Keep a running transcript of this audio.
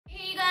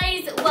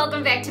guys,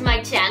 welcome back to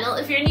my channel.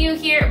 If you're new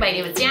here, my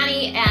name is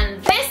Dani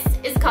and this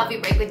is Coffee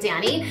Break with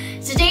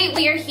Dani. Today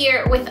we are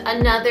here with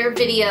another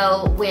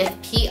video with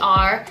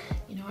PR.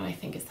 You know what I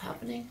think is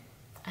happening?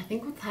 I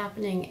think what's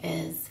happening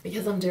is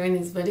because I'm doing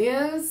these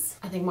videos,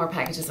 I think more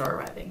packages are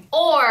arriving.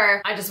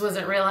 Or I just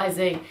wasn't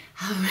realizing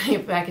how many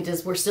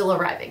packages were still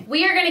arriving.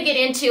 We are gonna get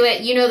into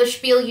it. You know the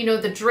spiel, you know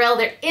the drill.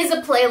 There is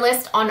a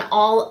playlist on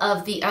all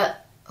of the,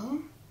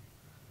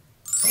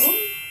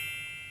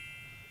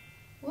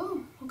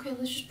 Whoa, okay,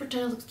 let's just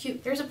pretend it looks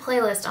cute. There's a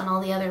playlist on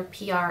all the other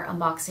PR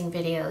unboxing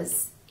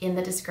videos in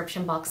the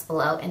description box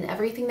below, and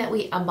everything that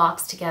we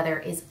unbox together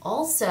is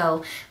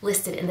also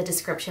listed in the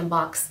description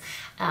box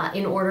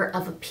in order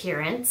of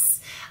appearance.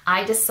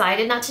 I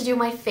decided not to do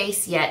my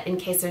face yet in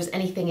case there's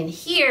anything in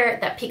here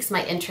that piques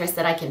my interest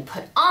that I can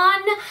put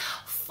on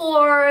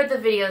for the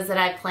videos that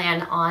I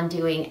plan on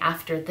doing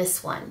after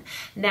this one.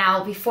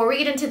 Now, before we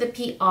get into the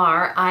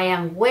PR, I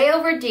am way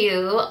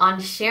overdue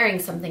on sharing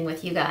something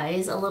with you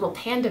guys, a little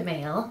panda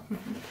mail.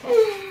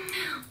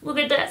 Look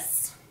at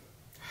this.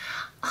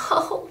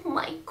 Oh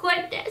my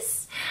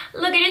goodness.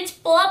 Look at its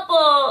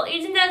bubble.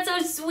 Isn't that so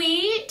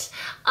sweet?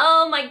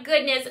 Oh my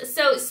goodness.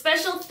 So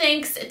special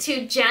thanks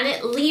to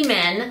Janet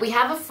Lehman. We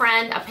have a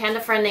friend, a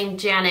panda friend named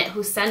Janet,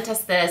 who sent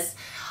us this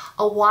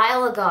a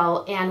while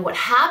ago, and what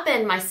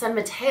happened, my son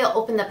Mateo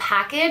opened the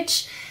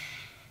package,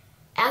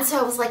 and so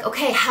I was like,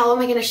 okay, how am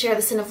I gonna share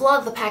this in a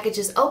vlog? The package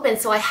is open.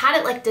 So I had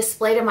it like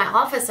displayed in my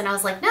office, and I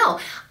was like, no,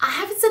 I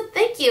haven't said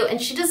thank you, and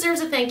she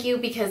deserves a thank you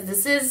because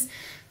this is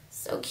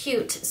so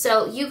cute.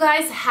 So you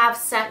guys have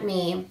sent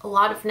me a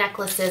lot of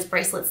necklaces,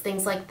 bracelets,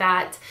 things like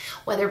that,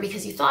 whether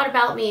because you thought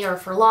about me or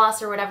for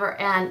loss or whatever,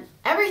 and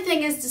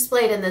everything is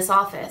displayed in this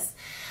office.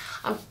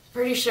 I'm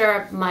pretty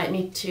sure I might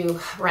need to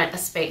rent a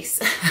space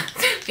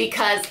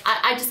because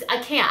I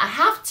can't. I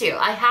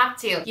have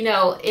to, you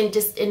know,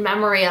 in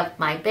memory of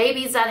my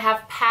babies that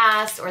have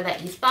passed or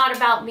that you thought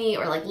about me,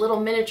 or like little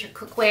miniature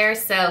cookware.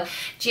 So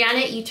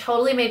Janet, you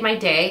totally made my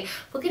day.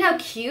 Look at how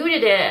cute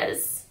it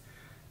is.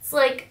 It's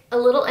like a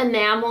little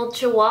enameled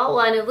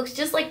chihuahua and it looks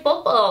just like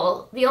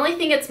Bobo. The only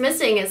thing it's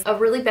missing is a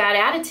really bad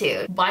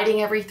attitude,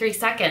 biting every 3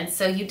 seconds.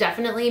 So you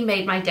definitely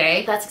made my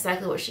day. That's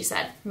exactly what she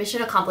said.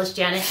 Mission accomplished,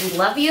 Janet. We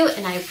love you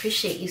and I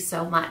appreciate you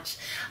so much.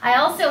 I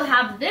also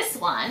have this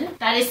one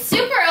that is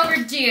super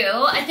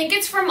overdue. I think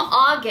it's from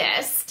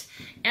August.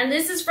 And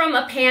this is from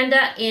a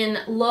panda in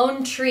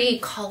Lone Tree,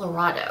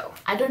 Colorado.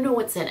 I don't know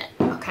what's in it,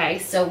 okay?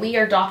 So we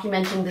are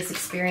documenting this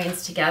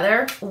experience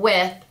together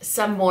with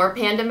some more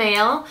panda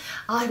mail.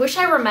 Oh, I wish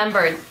I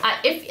remembered.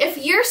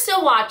 If you're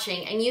still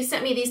watching and you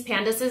sent me these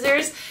panda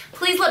scissors,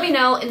 please let me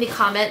know in the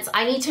comments.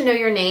 I need to know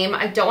your name.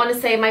 I don't want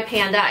to say my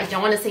panda. I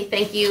don't want to say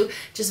thank you,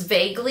 just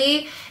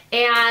vaguely.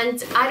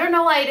 And I don't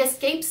know why it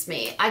escapes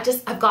me.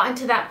 I've gotten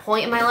to that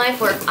point in my life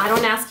where if I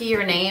don't ask you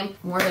your name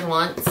more than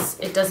once,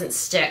 it doesn't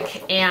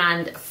stick.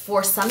 And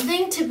for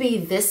something to be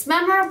this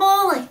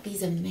memorable, like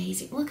these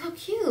amazing, look how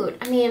cute.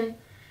 I mean,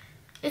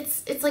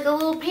 it's like a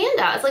little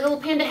panda. It's like a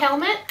little panda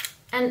helmet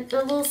and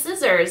the little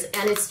scissors,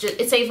 and it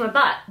saves my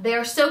butt. They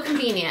are so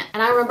convenient.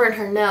 And I remember in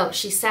her note,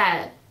 she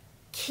said,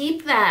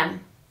 keep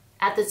them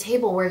at the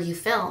table where you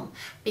film,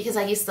 because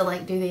I used to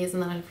like do these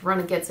and then I'd run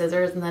and get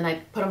scissors and then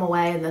I'd put them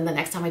away, and then the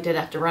next time I did I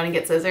have to run and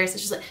get scissors. So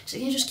she's like,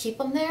 can you just keep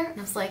them there? And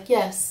I was like,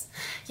 yes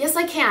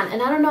I can.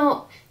 And I don't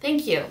know,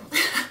 thank you. I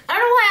don't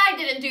know why I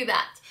didn't do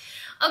that.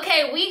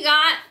 Okay, we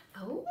got,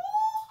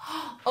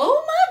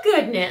 oh my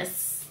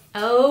goodness.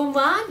 Oh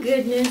my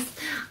goodness.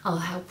 Oh,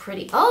 how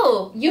pretty.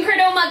 Oh, you heard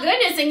oh my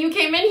goodness and you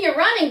came in here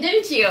running,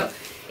 didn't you?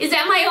 Is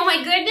that my oh my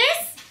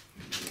goodness?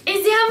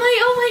 Is that my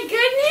oh my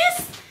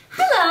goodness?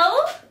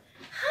 Hello.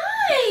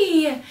 Hi!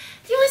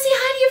 Do you want to say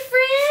hi to your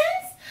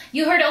friends?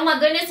 You heard oh my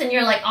goodness and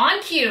you're like,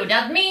 on cue,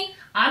 that's me.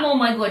 I'm oh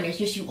my goodness.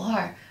 Yes, you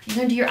are. You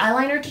gonna do your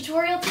eyeliner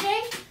tutorial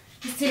today?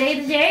 Is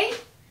today the day?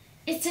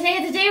 Is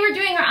today the day we're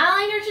doing our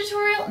eyeliner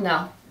tutorial?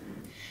 No.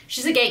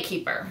 She's a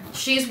gatekeeper.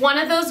 She's one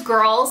of those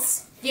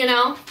girls, you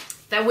know,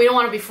 that we don't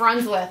want to be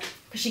friends with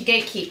because she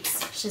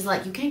gatekeeps. She's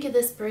like, you can't get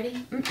this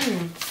pretty.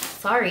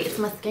 Sorry, it's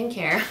my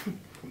skincare.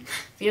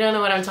 If you don't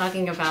know what I'm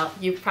talking about,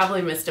 you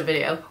probably missed a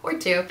video or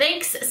two.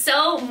 Thanks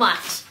so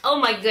much. Oh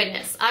my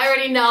goodness. I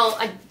already know.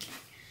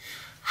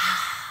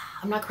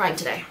 I'm not crying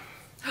today.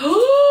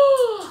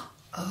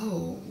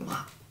 Oh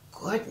my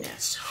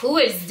goodness. Who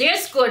is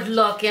this good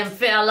looking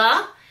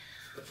fella?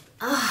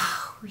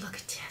 Oh, look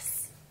at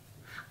this.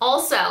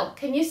 Also,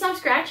 can you stop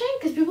scratching?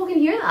 Because people can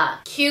hear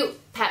that. Cute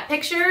pet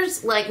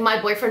pictures, like my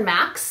boyfriend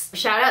Max.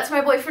 Shout out to my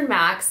boyfriend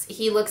Max.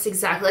 He looks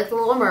exactly like the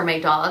Little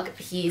Mermaid dog.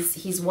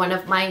 He's one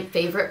of my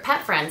favorite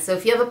pet friends. So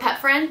if you have a pet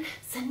friend,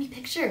 send me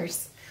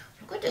pictures.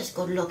 Look at this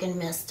good looking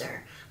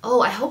mister. Oh,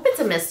 I hope it's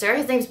a mister.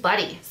 His name's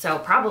Buddy, so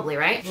probably,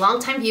 right?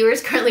 Longtime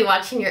viewers currently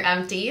watching your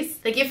empties.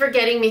 Thank you for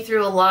getting me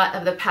through a lot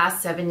of the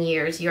past 7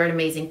 years. You're an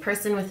amazing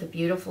person with a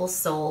beautiful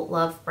soul.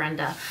 Love,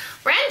 Brenda.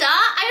 Brenda?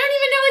 I don't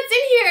even know what's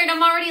in here, and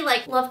I'm already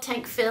like love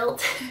tank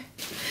filled.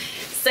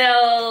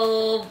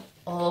 So,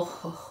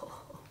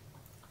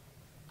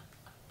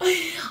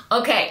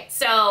 okay,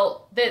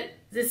 so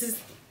this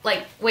is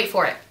like, wait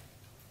for it.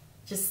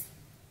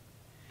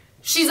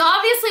 she's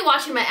obviously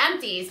watching my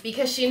empties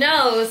because she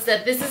knows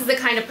that this is the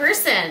kind of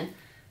person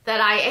that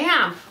I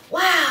am.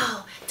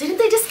 Wow, didn't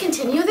they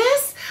discontinue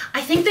this? I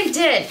think they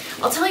did.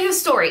 I'll tell you a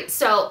story.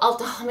 So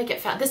I'll make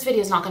it fast. This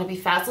video is not gonna be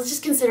fast. Let's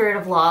just consider it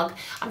a vlog.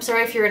 I'm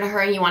sorry if you're in a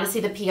hurry and you wanna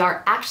see the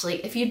PR. Actually,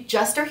 if you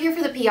just are here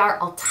for the PR,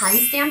 I'll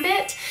timestamp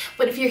it.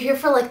 But if you're here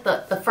for like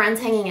the friends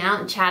hanging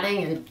out and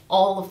chatting and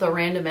all of the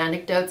random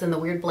anecdotes and the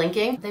weird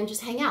blinking, then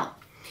just hang out.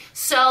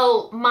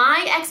 So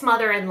my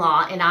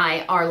ex-mother-in-law and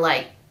I are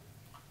like,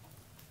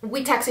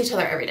 we text each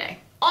other every day,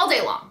 all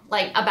day long,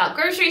 like about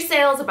grocery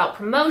sales, about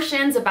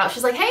promotions,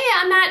 she's like, hey,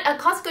 I'm at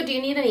Costco, do you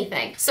need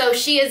anything? So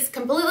she is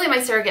completely my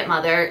surrogate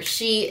mother.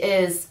 She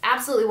is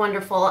absolutely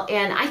wonderful.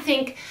 And I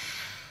think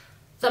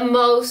not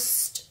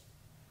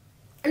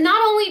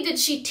only did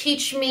she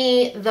teach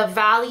me the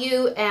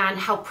value and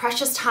how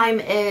precious time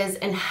is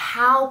and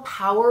how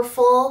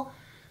powerful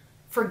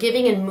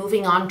forgiving and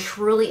moving on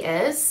truly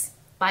is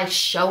by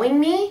showing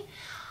me,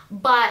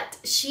 but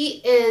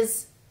she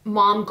is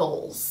mom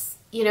goals.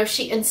 You know,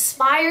 she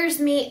inspires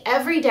me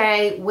every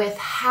day with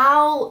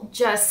how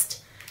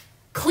just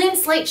clean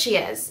slate she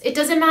is. It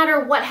doesn't matter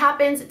what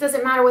happens. It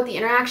doesn't matter what the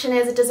interaction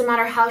is. It doesn't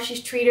matter how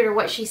she's treated or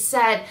what she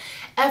said.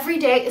 Every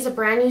day is a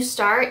brand new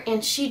start,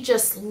 and she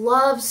just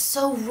loves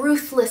so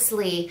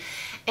ruthlessly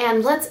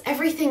and lets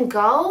everything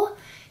go.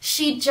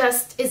 She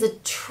just is a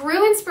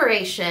true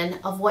inspiration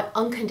of what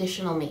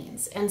unconditional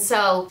means. And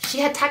so she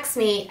had texted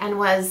me and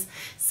was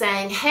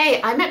saying,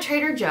 hey, I'm at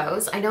Trader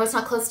Joe's. I know it's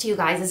not close to you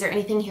guys. Is there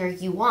anything here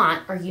you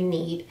want or you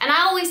need? And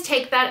I always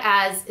take that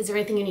as, is there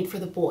anything you need for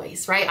the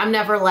boys, right? I'm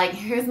never like,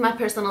 here's my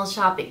personal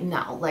shopping.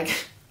 No, like,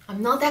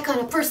 I'm not that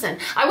kind of person.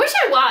 I wish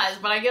I was,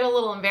 but I get a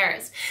little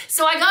embarrassed.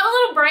 So I got a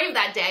little brave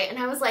that day and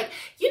I was like,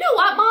 you know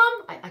what,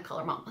 Mom? I call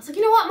her Mom. I was like,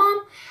 you know what,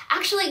 Mom?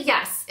 Actually,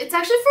 yes, it's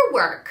actually for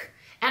work.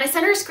 And I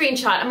sent her a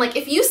screenshot. I'm like,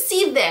 if you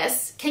see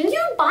this, can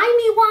you buy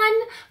me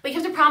one? But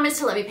you have to promise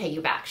to let me pay you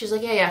back. She's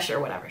like, yeah,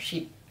 sure, whatever.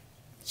 She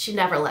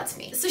never lets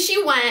me. So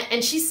she went,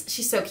 and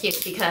she's so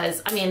cute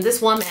because, I mean,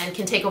 this woman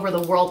can take over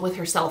the world with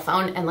her cell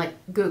phone and like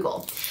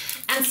Google.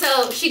 And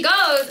so she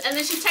goes, and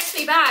then she texts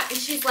me back, and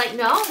she's like,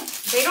 no,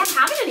 they don't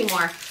have it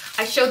anymore.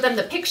 I showed them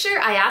the picture,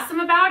 I asked them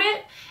about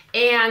it,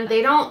 and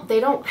they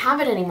don't have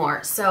it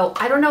anymore. So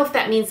I don't know if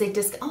that means they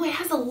oh, it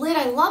has a lid,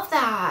 I love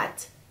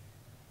that.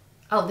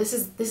 Oh, this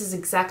is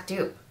exact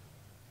dupe.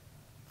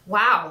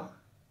 Wow.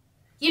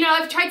 You know,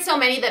 I've tried so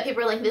many that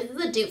people are like, this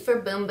is a dupe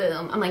for Boom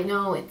Boom. I'm like,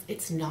 no,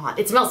 it's not.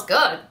 It smells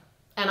good,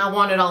 and I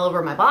want it all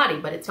over my body,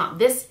 but it's not.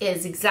 This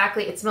is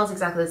exactly, it smells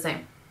exactly the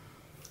same.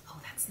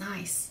 Oh, that's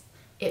nice.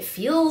 It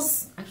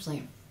feels, actually,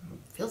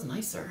 it feels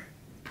nicer.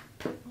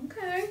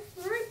 Okay,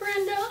 all right,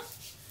 Brenda.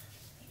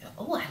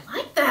 Oh, I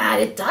like that.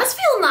 It does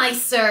feel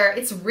nicer.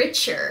 It's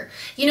richer.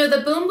 You know,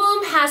 the Boom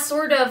Boom has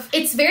sort of,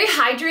 it's very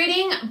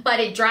hydrating, but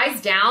it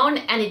dries down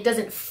and it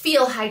doesn't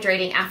feel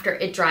hydrating after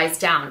it dries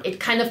down. It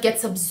kind of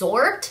gets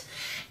absorbed.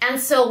 And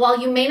so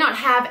while you may not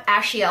have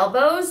ashy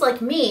elbows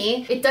like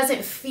me, it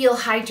doesn't feel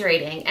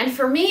hydrating. And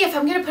for me, if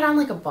I'm gonna put on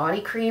like a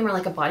body cream or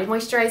like a body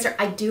moisturizer,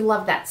 I do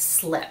love that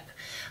slip.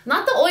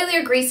 Not the oily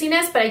or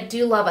greasiness, but I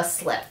do love a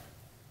slip.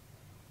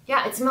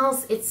 Yeah, it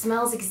smells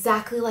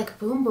exactly like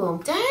Boom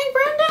Boom. Dang,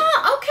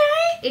 Brenda,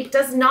 okay. It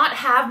does not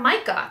have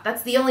mica.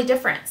 That's the only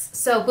difference.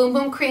 So Boom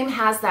Boom cream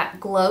has that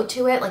glow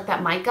to it, like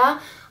that mica.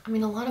 I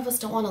mean, a lot of us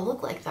don't want to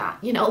look like that.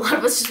 You know, a lot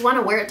of us just want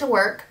to wear it to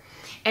work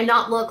and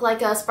not look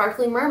like a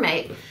sparkling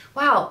mermaid.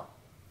 Wow,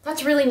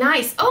 that's really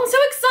nice. Oh, I'm so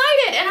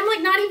excited. And I'm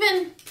like not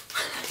even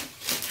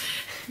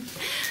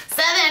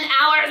 7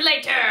 hours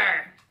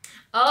later.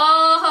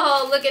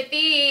 Oh, look at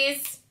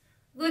these.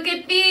 Look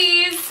at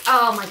these.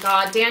 Oh my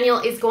God, Daniel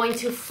is going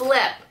to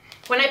flip.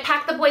 When I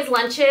pack the boys'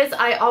 lunches,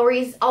 I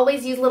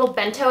always use little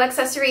bento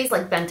accessories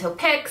like bento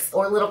picks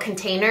or little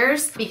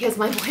containers because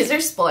my boys are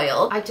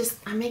spoiled.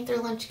 I make their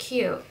lunch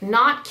cute.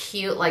 Not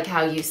cute like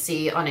how you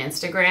see on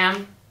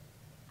Instagram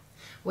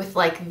with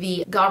like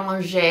the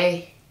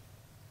garde-manger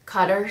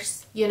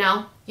cutters, you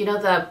know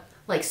the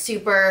like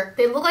super,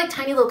 they look like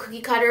tiny little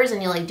cookie cutters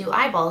and you like do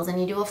eyeballs and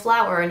you do a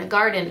flower and a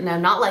garden. No,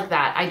 not like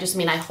that. I just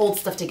mean I hold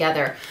stuff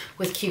together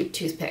with cute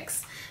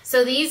toothpicks.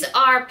 So these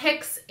are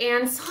picks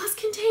and sauce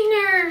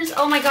containers.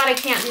 Oh my God, I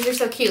can't. These are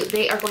so cute.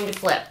 They are going to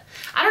flip.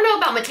 I don't know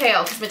about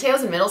Mateo because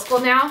Mateo's in middle school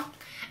now.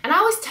 And I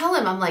always tell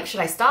him, I'm like, should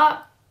I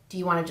stop? Do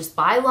you want to just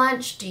buy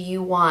lunch? Do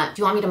you want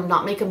me to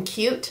not make them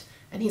cute?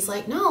 And he's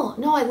like, no,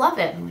 I love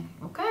it. I'm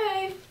like,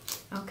 okay.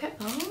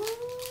 Oh.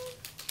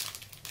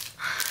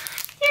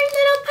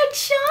 Little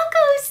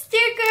Pachaco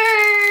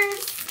stickers.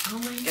 Oh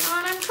my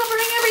God, I'm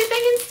covering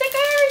everything in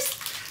stickers.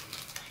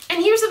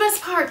 And here's the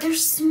best part, they're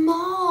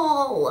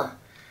small.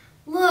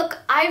 Look,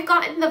 I've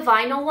gotten the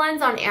vinyl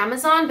ones on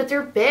Amazon, but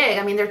they're big.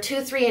 I mean, they're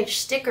 2-3 inch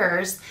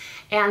stickers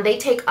and they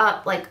take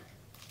up like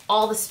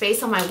all the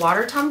space on my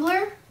water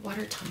tumbler.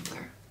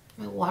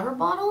 My water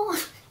bottle.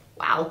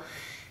 Wow,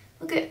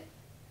 look at,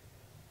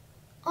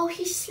 oh,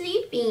 he's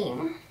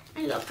sleeping.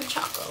 I love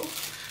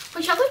Pachaco.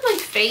 Pachaco's my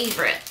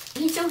favorite.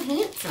 He's so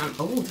handsome.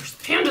 Oh, there's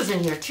pandas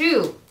in here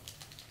too.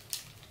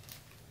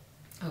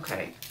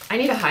 Okay, I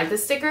need to hide the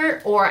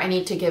sticker, or I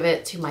need to give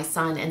it to my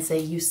son and say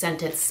you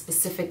sent it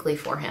specifically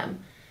for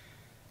him.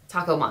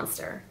 Taco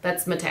Monster.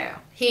 That's Mateo.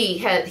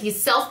 He's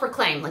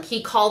self-proclaimed, like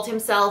he called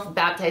himself,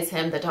 baptized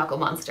him the Taco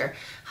Monster.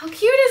 How cute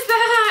is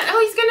that? Oh,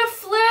 he's gonna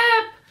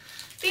flip.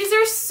 These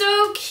are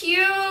so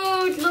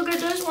cute. Look at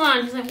this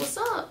one. He's like, what's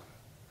up?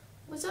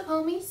 What's up,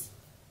 homies?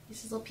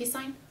 This is a little peace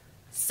sign.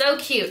 So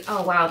cute.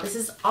 Oh wow, this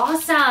is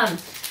awesome.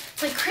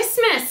 It's like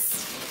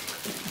Christmas.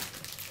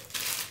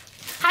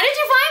 How did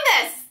you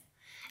find this?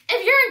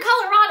 If you're in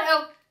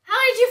Colorado, how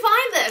did you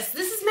find this?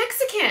 This is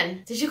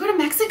Mexican. Did you go to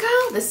Mexico?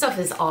 This stuff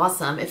is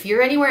awesome. If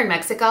you're anywhere in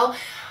Mexico,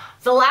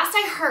 the last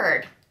I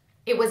heard,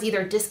 it was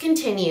either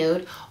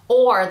discontinued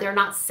or they're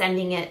not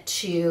sending it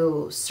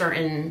to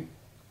certain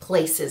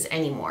places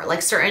anymore.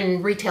 Like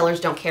certain retailers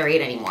don't carry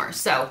it anymore.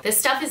 So this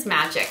stuff is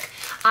magic.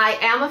 I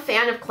am a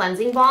fan of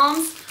cleansing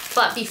balms,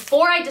 but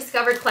before I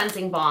discovered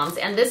cleansing balms,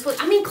 and this was,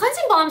 I mean,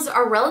 cleansing balms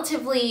are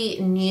relatively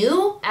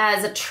new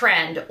as a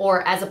trend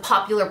or as a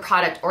popular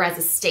product or as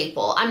a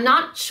staple. I'm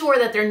not sure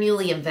that they're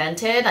newly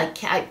invented.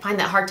 I find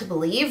that hard to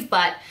believe,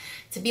 but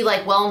to be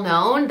like well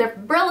known, they're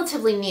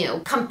relatively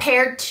new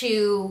compared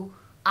to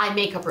eye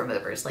makeup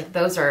removers. Like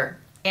those are,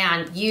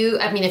 and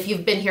I mean, if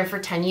you've been here for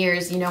 10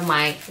 years, you know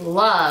my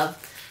love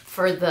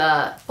for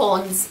the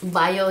Pond's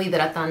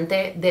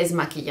Biohidratante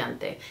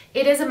Desmaquillante.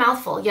 It is a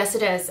mouthful, yes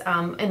it is,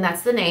 and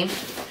that's the name.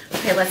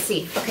 Okay, let's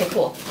see. Okay,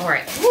 cool, all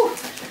right. Whew.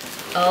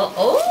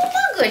 Oh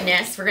my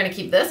goodness, we're gonna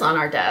keep this on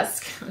our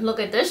desk.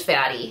 Look at this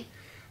fatty.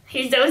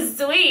 He's so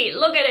sweet,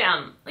 look at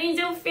him. He's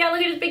so fat,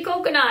 look at his big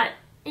coconut,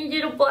 his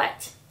little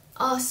butt.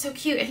 Oh, so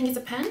cute, I think it's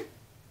a pen?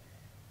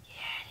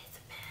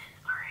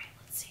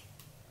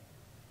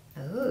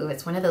 Oh,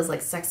 it's one of those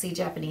like sexy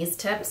Japanese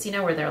tips, you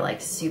know, where they're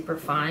like super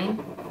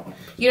fine.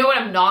 You know what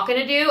I'm not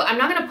gonna do? I'm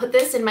not gonna put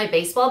this in my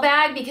baseball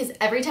bag because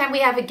every time we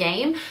have a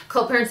game,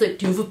 co-parents like,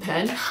 do you have a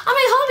pen? I'm like,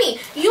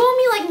 homie, you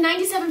owe me like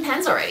 97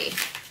 pens already.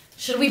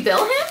 Should we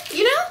bill him,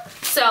 you know?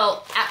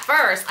 So at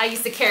first, I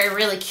used to carry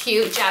really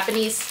cute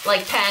Japanese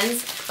like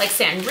pens, like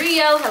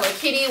Sanrio, Hello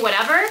Kitty,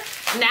 whatever.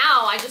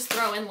 Now I just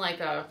throw in like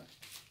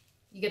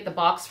you get the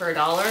box for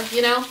 $1,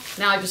 you know?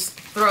 Now I just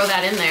throw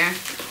that in there.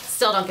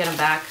 Still don't get them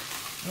back.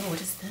 Oh,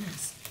 what is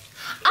this?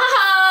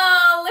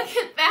 Oh, look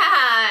at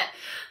that.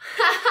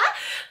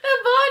 The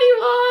body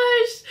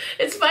wash.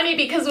 It's funny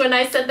because when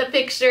I sent the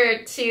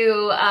picture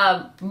to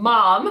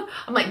mom,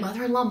 I'm like,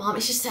 mother-in-law, mom,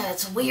 it's just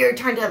it's weird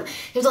trying to, you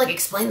have to like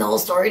explain the whole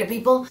story to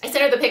people. I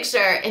sent her the picture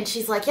and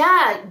she's like,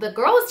 yeah, the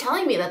girl was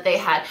telling me that they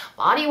had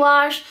body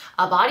wash,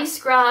 a body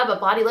scrub, a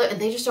body lotion,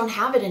 and they just don't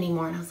have it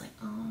anymore. And I was like,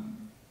 oh,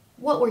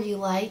 what were you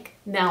like?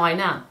 Now I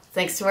know.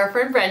 Thanks to our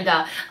friend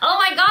Brenda. Oh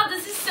my God,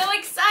 this is so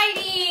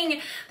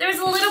exciting. There's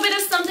a little bit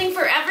of something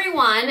for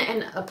everyone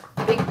and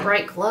a big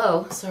bright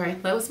glow. Sorry,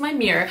 that was my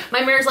mirror.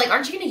 My mirror's like,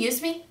 aren't you gonna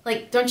use me?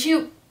 Like, don't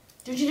you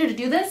need to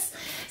do this?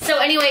 So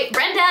anyway,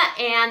 Brenda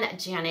and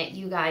Janet,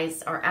 you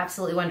guys are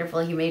absolutely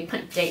wonderful. You made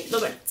my day.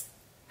 Look,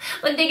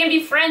 they can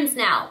be friends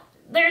now.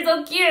 They're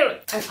so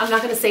cute. I'm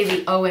not gonna say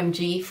the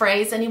OMG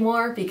phrase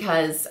anymore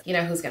because you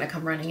know who's gonna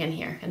come running in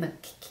here and the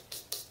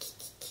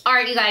all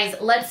right, you guys,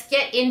 let's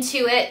get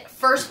into it.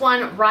 First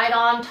one, right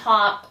on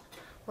top,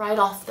 right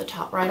off the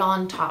top, right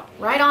on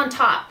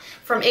top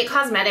from It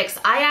Cosmetics.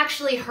 I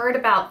actually heard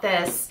about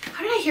this.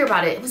 How did I hear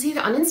about it? It was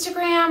either on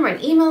Instagram or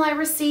an email I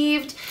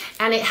received,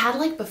 and it had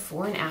like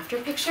before and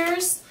after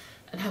pictures.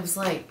 And I was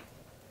like,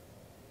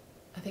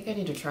 I think I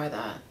need to try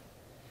that.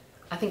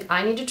 I think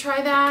I need to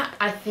try that.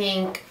 I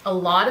think a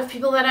lot of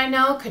people that I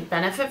know could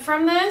benefit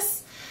from this.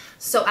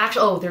 So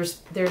actually, oh, there's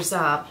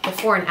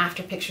before and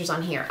after pictures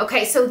on here.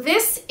 Okay, so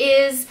this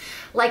is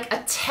like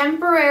a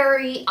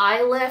temporary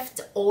eye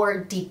lift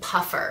or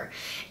depuffer.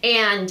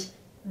 And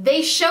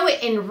they show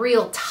it in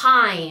real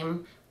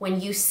time when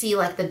you see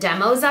like the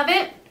demos of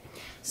it.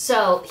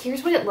 So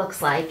here's what it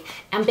looks like.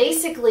 And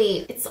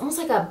basically, it's almost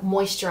like a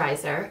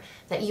moisturizer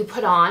that you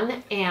put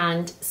on.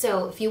 And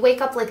so if you wake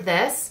up like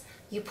this,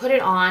 you put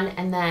it on,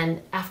 and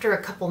then after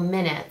a couple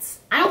minutes,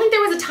 I don't think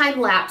there was a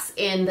time lapse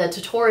in the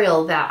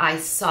tutorial that I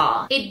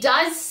saw. It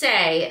does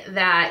say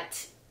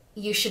that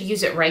you should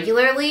use it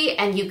regularly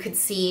and you could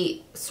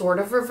see sort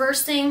of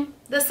reversing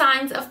the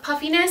signs of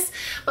puffiness.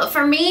 But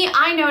for me,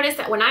 I notice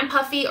that when I'm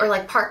puffy or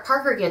like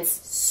Parker gets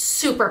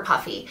super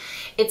puffy,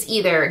 it's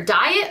either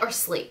diet or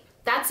sleep.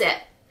 That's it.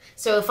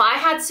 So if I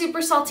had super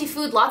salty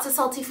food, lots of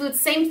salty food,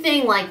 same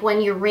thing like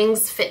when your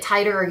rings fit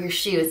tighter or your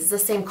shoes, it's the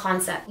same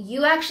concept.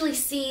 You actually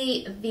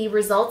see the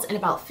results in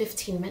about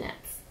 15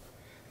 minutes.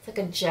 It's like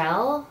a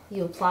gel,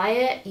 you apply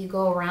it, you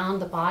go around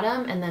the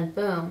bottom, and then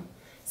boom.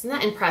 Isn't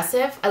that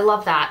impressive? I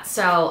love that.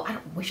 So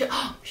we should try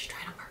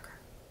it on Parker.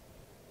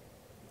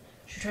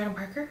 Should we try it on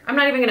Parker? I'm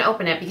not even gonna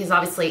open it because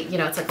obviously, you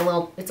know, it's like a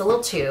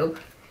little tube.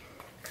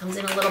 Comes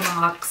in a little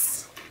box.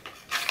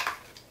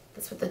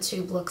 That's what the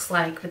tube looks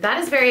like, but that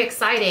is very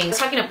exciting. I was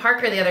talking to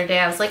Parker the other day.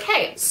 I was like,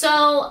 hey, so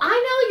I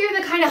know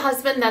you're the kind of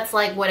husband that's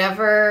like,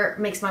 whatever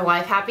makes my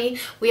wife happy.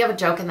 We have a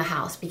joke in the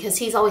house because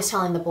he's always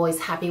telling the boys,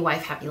 happy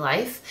wife, happy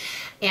life.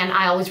 and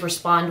I always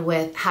respond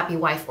with happy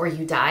wife or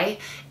you die,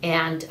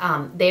 and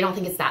they don't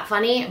think it's that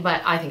funny,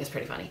 but I think it's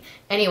pretty funny.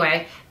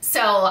 Anyway,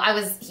 so I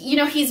was, you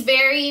know, he's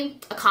very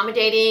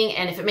accommodating,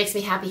 and if it makes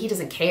me happy, he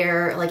doesn't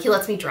care. Like, he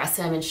lets me dress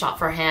him and shop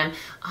for him.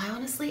 I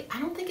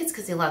don't think it's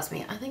because he loves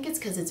me. I think it's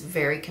because it's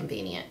very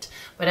convenient.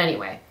 But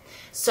anyway,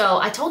 so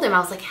I told him, I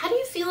was like, how do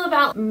you feel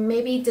about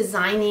maybe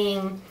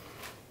designing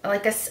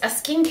like a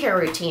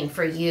skincare routine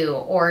for you,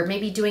 or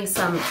maybe doing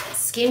some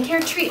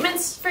skincare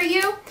treatments for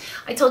you?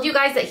 I told you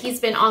guys that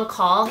he's been on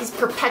call. He's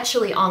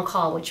perpetually on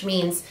call, which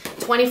means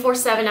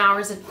 24/7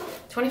 hours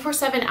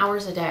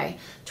a day.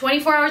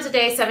 24 hours a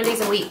day, 7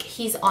 days a week,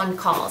 he's on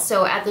call.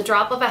 So at the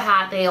drop of a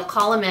hat, they'll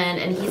call him in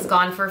and he's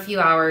gone for a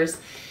few hours.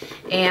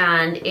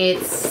 And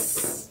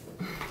it's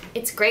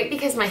great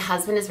because my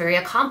husband is very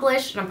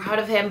accomplished and I'm proud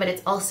of him, but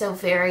it's also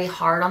very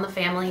hard on the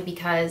family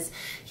because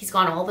he's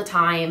gone all the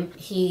time.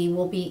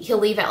 He'll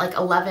leave at like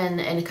 11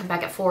 and come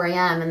back at 4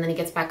 a.m. and then he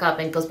gets back up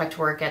and goes back to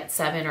work at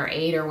 7 or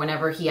 8 or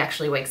whenever he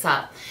actually wakes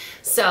up.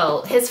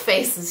 So his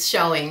face is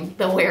showing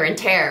the wear and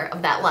tear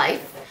of that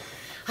life.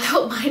 I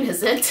hope mine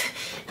isn't.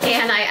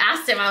 And I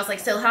asked him, I was like,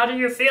 so how do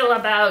you feel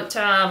about,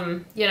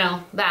 you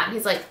know, that? And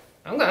he's like,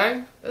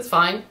 okay, that's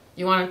fine.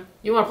 You want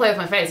to play with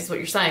my face is what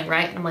you're saying,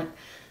 right? And I'm like,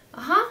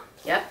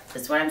 yep,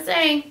 that's what I'm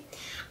saying.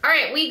 All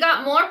right, we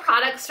got more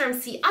products from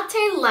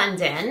Ciate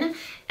London,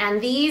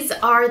 and these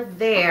are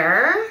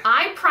their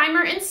eye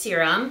primer and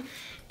serum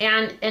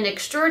and an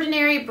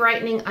extraordinary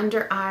brightening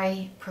under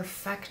eye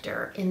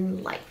perfector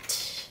in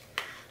light.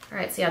 All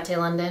right, Ciate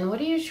London,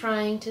 what are you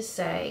trying to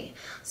say?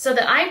 So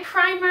the eye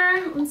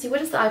primer, let's see, what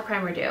does the eye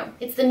primer do?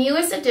 It's the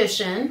newest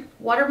edition,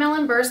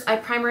 Watermelon Burst Eye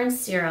Primer and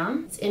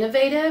Serum. It's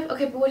innovative.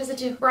 Okay, but what does it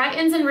do?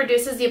 Brightens and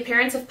reduces the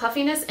appearance of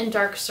puffiness and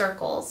dark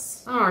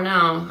circles. I don't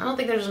know. I don't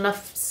think there's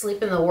enough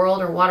sleep in the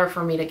world or water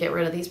for me to get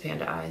rid of these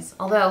panda eyes.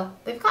 Although,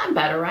 they've gotten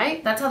better,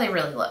 right? That's how they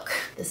really look.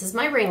 This is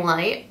my ring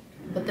light,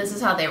 but this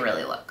is how they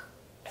really look.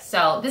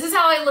 So this is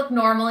how I look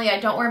normally. I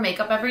don't wear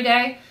makeup every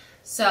day.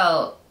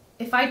 So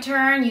if I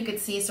turn, you could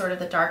see sort of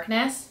the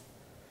darkness.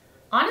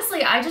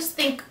 Honestly, I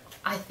think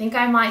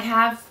I might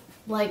have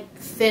like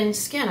thin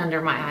skin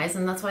under my eyes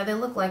and that's why they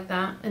look like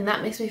that. And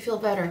that makes me feel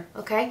better,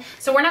 okay?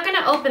 So we're not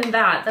gonna open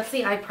that. That's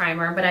the eye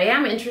primer, but I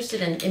am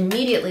interested in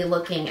immediately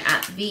looking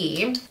at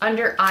the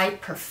Under Eye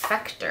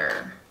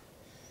Perfector.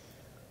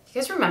 You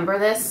guys remember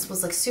this?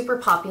 Was like super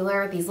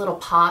popular, these little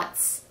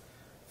pots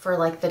for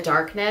like the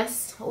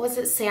darkness. What was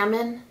it,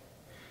 Salmon?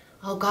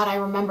 Oh God, I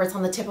remember, it's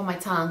on the tip of my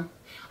tongue.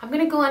 I'm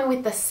gonna go in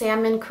with the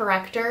Salmon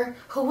corrector.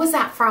 Who was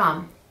that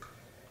from?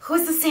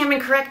 Who's the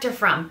Salmon corrector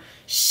from?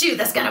 Shoot,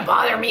 that's gonna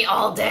bother me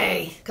all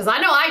day. Cause I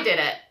know I did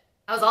it.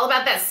 I was all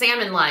about that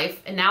salmon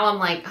life, and now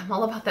I'm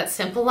all about that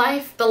simple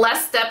life. The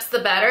less steps, the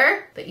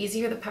better. The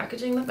easier the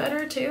packaging, the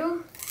better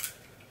too.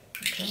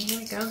 Okay, here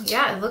we go.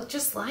 Yeah, it looked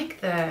just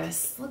like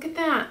this. Look at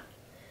that.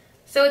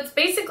 So it's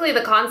basically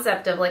the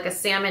concept of like a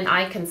salmon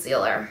eye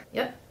concealer.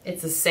 Yep,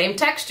 it's the same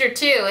texture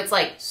too. It's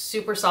like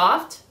super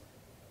soft.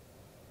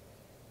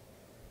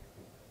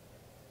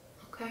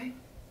 Okay,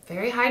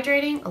 very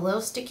hydrating, a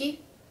little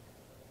sticky.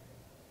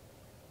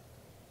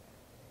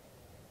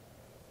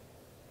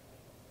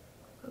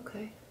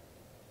 Okay.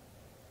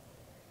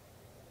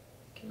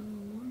 Get a little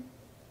more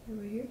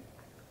over here.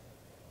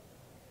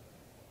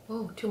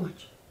 Oh, too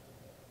much.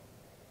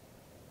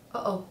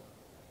 Uh-oh.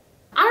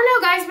 I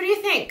don't know, guys, what do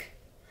you think?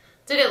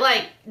 Did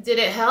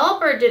it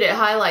help or did it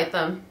highlight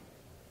them?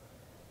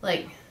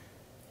 Like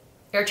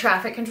air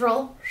traffic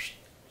control?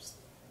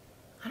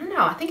 I don't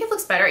know, I think it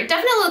looks better. It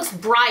definitely looks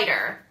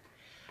brighter,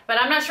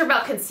 but I'm not sure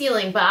about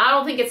concealing, but I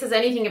don't think it says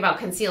anything about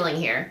concealing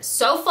here.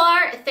 So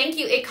far, thank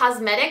you It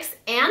Cosmetics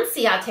and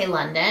Ciate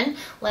London.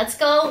 Let's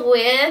go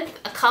with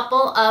a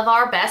couple of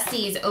our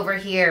besties over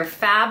here.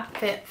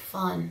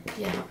 FabFitFun,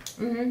 yeah.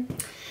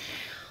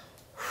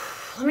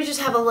 Let me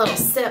just have a little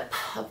sip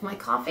of my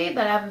coffee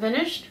that I haven't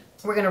finished.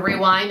 We're gonna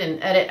rewind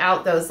and edit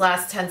out those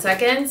last 10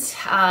 seconds.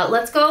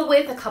 Let's go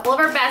with a couple of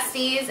our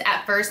besties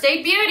at First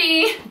Aid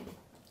Beauty.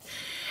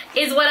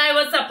 Is what I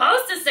was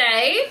supposed to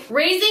say.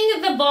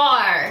 Raising the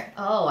bar.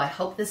 Oh, I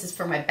hope this is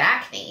for my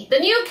back knee. The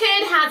new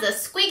kid has a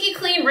squeaky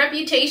clean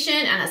reputation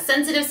and a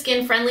sensitive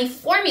skin friendly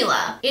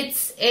formula.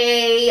 It's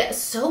a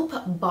soap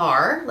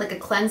bar, like a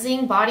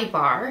cleansing body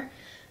bar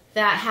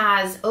that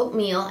has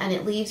oatmeal and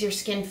it leaves your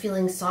skin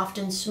feeling soft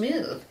and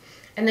smooth.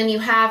 And then you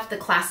have the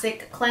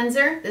classic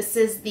cleanser. This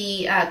is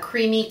the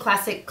creamy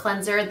classic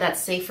cleanser that's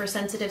safe for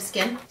sensitive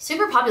skin.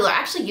 Super popular. I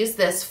actually used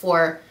this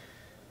for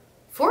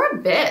a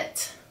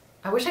bit.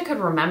 I wish I could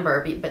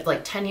remember, but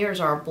like 10 years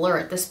are a blur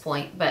at this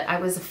point, but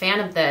I was a fan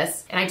of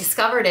this and I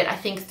discovered it, I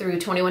think, through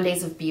 21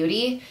 Days of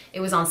Beauty.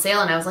 It was on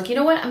sale and I was like, you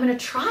know what? I'm gonna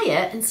try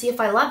it and see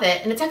if I love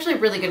it. And it's actually a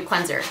really good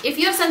cleanser. If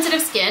you have sensitive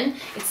skin,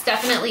 it's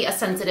definitely a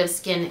sensitive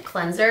skin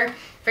cleanser.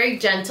 Very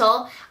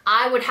gentle.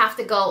 I would have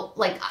to go,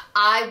 like,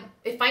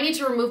 if I need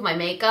to remove my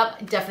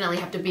makeup, it definitely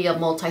have to be a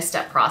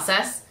multi-step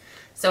process.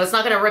 So it's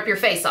not gonna rip your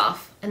face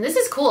off. And this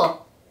is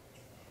cool.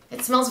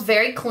 It smells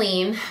very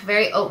clean,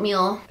 very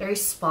oatmeal, very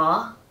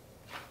spa.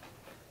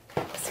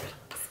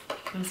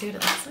 Wanna see what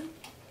it looks like?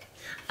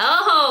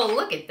 Oh,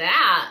 look at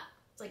that.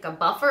 It's like a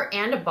buffer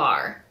and a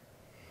bar.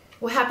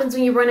 What happens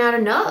when you run out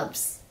of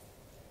nubs?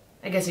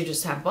 I guess you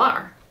just have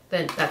bar.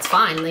 Then that's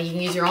fine. Then you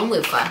can use your own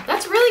loofah.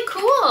 That's really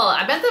cool.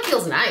 I bet that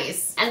feels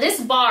nice. And this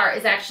bar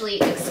is actually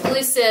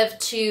exclusive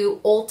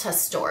to Ulta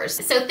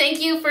stores. So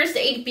thank you, First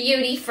Aid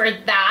Beauty, for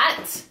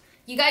that.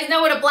 You guys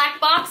know what a black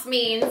box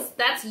means.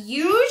 That's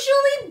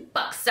usually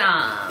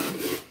Buxom.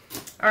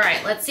 All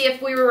right, let's see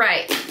if we were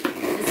right.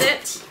 Is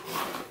it?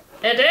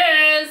 It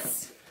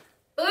is.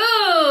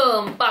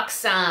 Boom,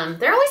 Buxom.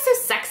 They're always so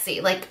sexy,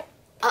 like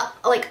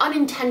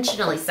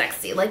unintentionally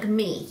sexy, like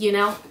me, you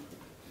know?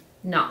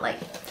 Not like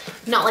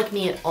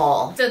me at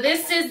all. So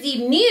this is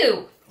the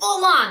new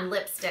full-on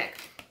lipstick.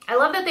 I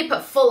love that they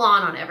put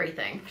full-on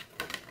everything.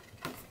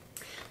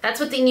 That's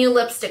what the new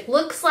lipstick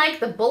looks like.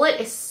 The bullet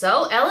is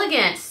so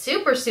elegant,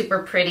 super,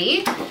 super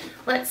pretty.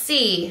 Let's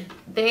see.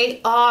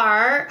 They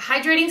are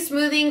hydrating,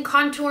 smoothing,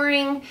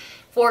 contouring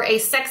for a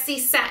sexy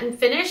satin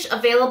finish,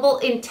 available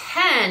in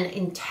 10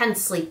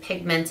 intensely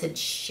pigmented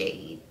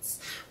shades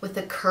with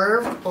a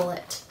curved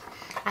bullet.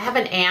 I have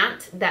an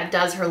aunt that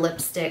does her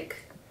lipstick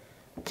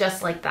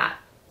just like that,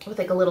 with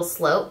like a little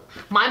slope.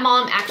 My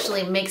mom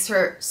actually makes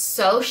her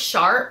so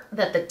sharp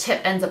that the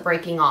tip ends up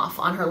breaking off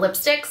on her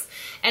lipsticks,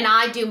 and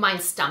I do mine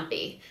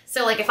stumpy.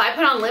 So like if I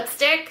put on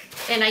lipstick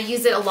and I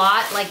use it a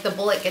lot, like the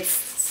bullet gets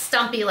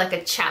stumpy like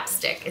a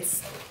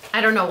chapstick.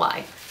 I don't know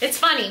why. It's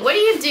funny. What do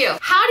you do?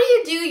 How do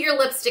you do your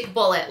lipstick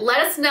bullet? Let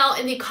us know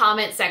in the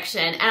comment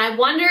section. And I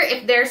wonder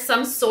if there's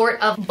some sort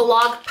of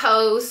blog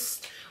post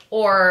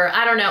or,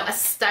 I don't know, a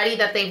study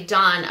that they've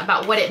done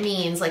about what it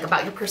means, like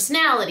about your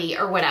personality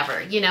or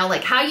whatever, you know,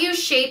 like how you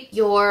shape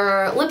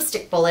your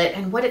lipstick bullet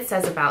and what it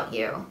says about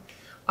you.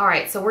 All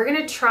right, so we're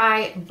gonna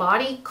try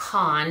Body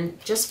Con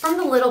just from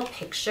the little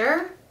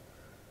picture.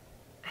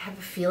 I have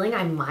a feeling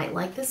I might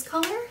like this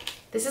color.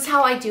 This is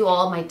how I do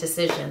all my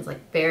decisions,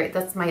 like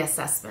that's my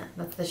assessment.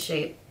 That's the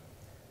shape.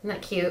 Isn't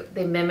that cute?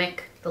 They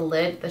mimic the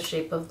lid, the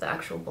shape of the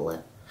actual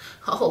bullet.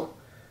 Oh.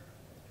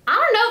 I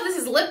don't know if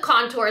this is lip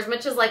contour as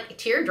much as like a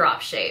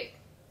teardrop shape.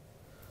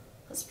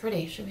 That's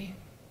pretty, should we?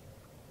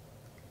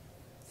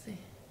 Let's see.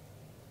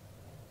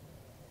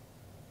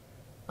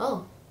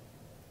 Oh,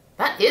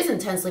 that is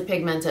intensely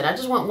pigmented. I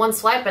just went one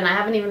swipe and I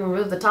haven't even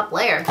removed the top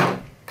layer.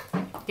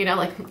 You know,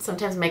 like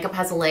sometimes makeup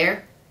has a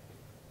layer.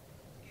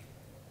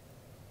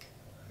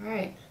 All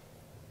right.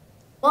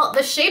 Well,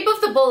 the shape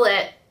of the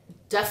bullet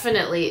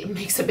definitely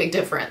makes a big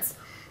difference.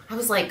 I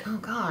was like, oh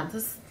God,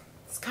 it's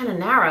kind of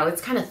narrow.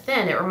 It's kind of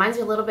thin. It reminds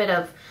me a little bit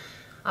of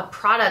a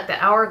product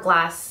that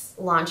Hourglass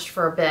launched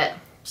for a bit.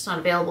 It's not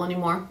available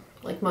anymore,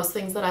 like most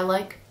things that I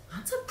like.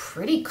 That's a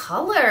pretty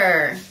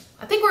color.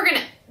 I think we're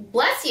gonna,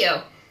 bless you.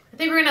 I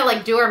think we're gonna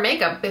like do our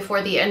makeup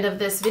before the end of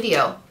this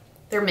video.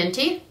 They're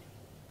minty.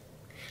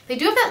 They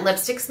do have that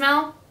lipstick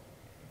smell,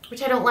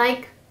 which I don't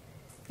like.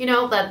 You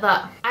know,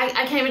 I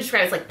can't even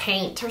describe it as like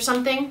paint or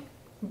something,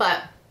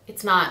 but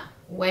it's not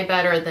way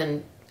better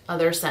than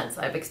other scents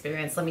I've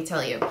experienced, let me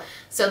tell you.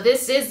 So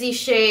this is the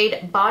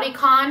shade Body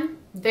Con.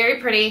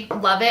 Very pretty,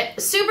 love it.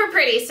 Super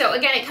pretty. So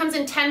again, it comes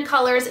in 10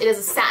 colors. It is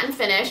a satin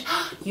finish.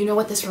 You know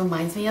what this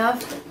reminds me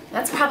of?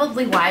 That's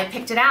probably why I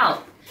picked it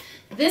out.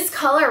 This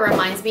color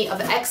reminds me of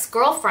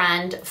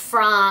Ex-Girlfriend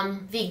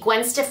from the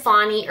Gwen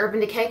Stefani Urban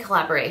Decay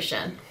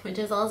collaboration, which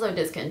is also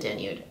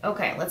discontinued.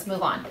 Okay, let's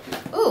move on.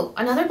 Ooh,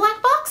 another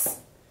black box?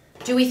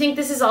 Do we think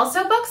this is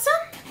also Buxom?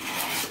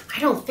 I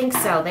don't think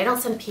so. They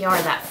don't send PR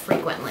that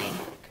frequently.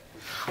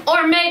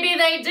 Or maybe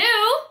they do.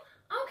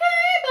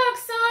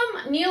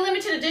 Okay, Buxom. New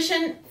limited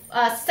edition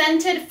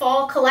scented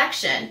fall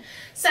collection.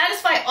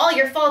 Satisfy all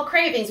your fall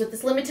cravings with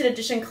this limited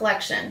edition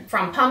collection.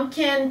 From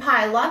pumpkin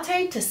pie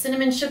latte to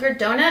cinnamon sugar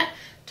donut,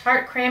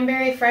 tart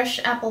cranberry fresh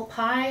apple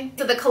pie.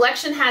 So the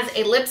collection has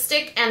a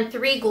lipstick and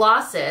 3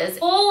 glosses.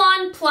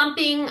 Full-on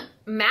plumping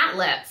matte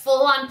lip,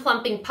 full-on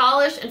plumping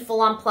polish, and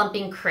full-on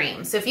plumping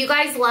cream. So if you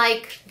guys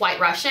like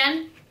White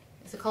Russian,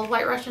 is it called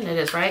White Russian? It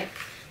is, right?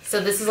 So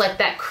this is like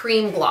that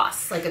cream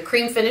gloss, like a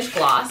cream finish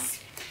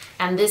gloss.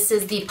 And this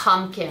is the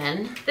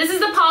pumpkin. This is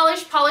the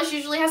polish. Polish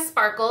usually has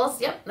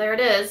sparkles. Yep, there it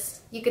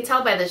is. You could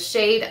tell by the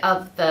shade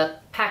of the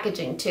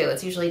packaging too.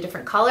 It's usually a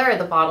different color or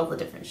the bottle's a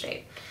different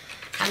shade.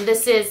 And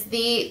this is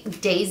the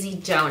Daisy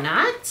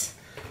Donut.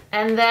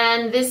 And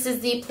then this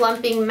is the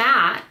plumping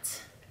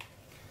matte.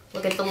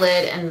 Look at the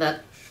lid and the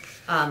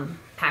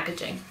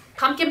packaging.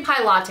 Pumpkin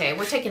pie latte.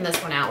 We're taking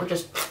this one out. We're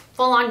just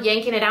full on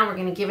yanking it out. We're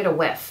gonna give it a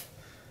whiff.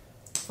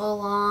 Full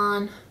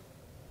on.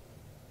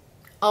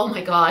 Oh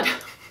my God.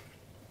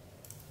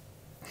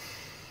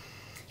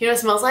 You know what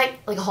it smells like?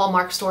 Like a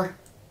Hallmark store.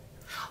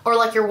 Or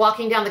like you're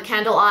walking down the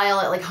candle aisle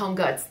at like Home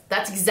Goods.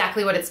 That's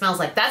exactly what it smells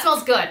like. That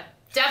smells good.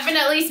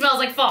 Definitely smells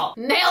like fall.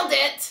 Nailed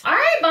it. All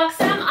right,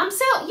 Buxom. I'm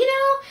so, you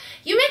know,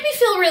 you make me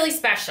feel really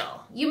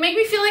special. You make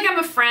me feel like I'm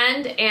a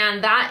friend,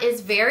 and that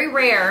is very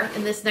rare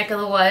in this neck of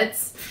the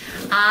woods.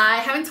 I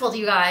haven't told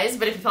you guys,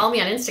 but if you follow me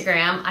on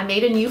Instagram, I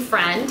made a new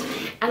friend,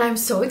 and I'm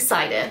so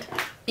excited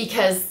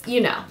because,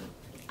 you know,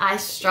 I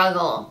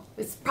struggle.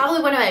 It's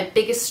probably one of my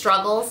biggest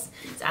struggles.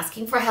 It's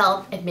asking for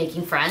help and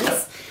making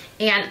friends.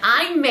 and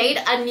I made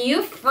a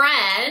new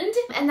friend,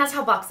 and that's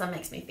how Buxom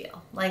makes me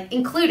feel, like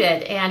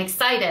included and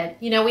excited.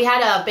 You know, we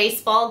had a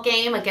baseball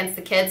game against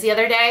the kids the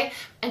other day,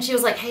 and she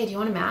was like, hey, do you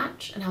want to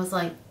match? And I was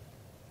like,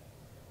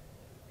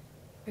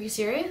 are you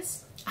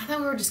serious? I thought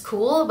we were just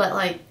cool, but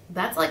like,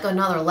 that's like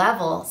another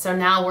level. So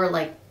now we're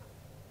like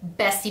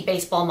bestie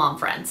baseball mom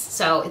friends.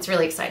 So it's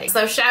really exciting.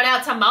 So shout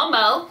out to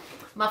Momo,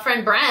 my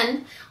friend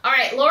Bren. All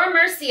right, Laura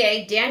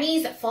Mercier,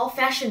 Dani's Fall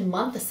Fashion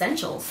Month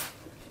Essentials.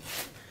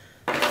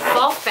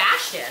 Fall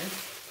fashion?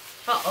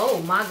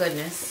 Oh my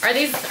goodness. Are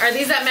these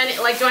that many?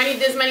 Like, do I need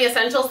this many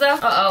essentials though?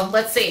 Uh-oh,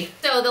 let's see.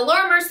 So the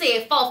Laura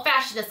Mercier Fall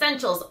Fashion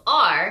Essentials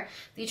are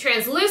the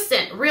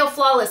Translucent Real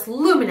Flawless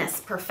Luminous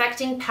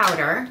Perfecting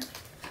Powder.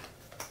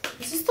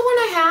 Is this the one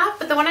I have?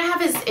 But the one I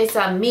have is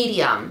a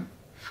medium.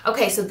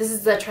 Okay, so this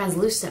is the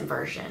translucent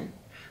version.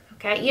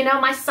 Okay, you know,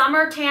 my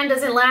summer tan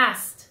doesn't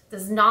last.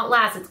 Does not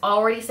last. It's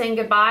already saying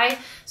goodbye.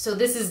 So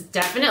this is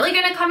definitely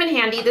gonna come in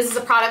handy. This is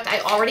a product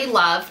I already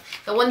love.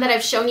 The one that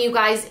I've shown you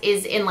guys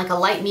is in like a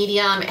light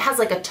medium. It has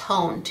like a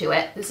tone to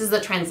it. This is the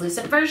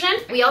translucent version.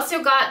 We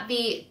also got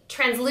the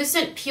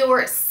Translucent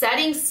Pure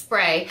Setting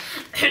Spray,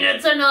 and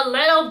it's in a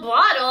little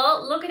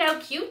bottle. Look at how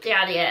cute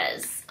that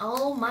is.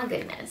 Oh my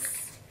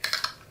goodness.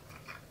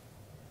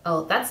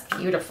 Oh, that's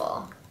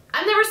beautiful.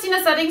 I've never seen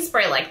a setting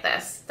spray like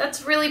this.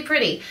 That's really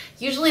pretty.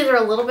 Usually they're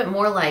a little bit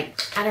more like,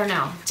 I don't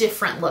know,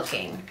 different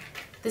looking.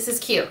 This is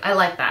cute. I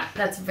like that.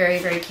 That's very,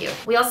 very cute.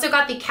 We also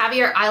got the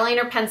Caviar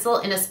eyeliner pencil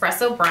in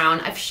Espresso Brown.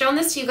 I've shown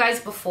this to you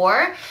guys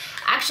before.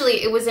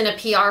 Actually, it was in a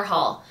PR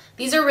haul.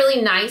 These are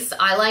really nice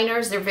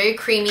eyeliners. They're very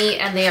creamy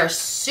and they are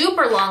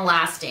super long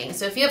lasting.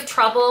 So if you have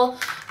trouble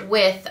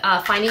with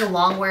finding a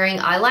long wearing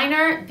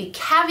eyeliner, the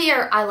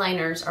Caviar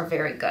eyeliners are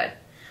very good.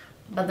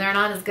 But they're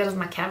not as good as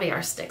my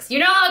Caviar sticks. You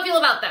know how I feel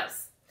about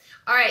those.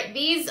 All right,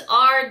 these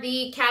are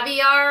the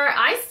Caviar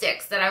eye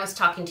sticks that I was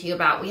talking to you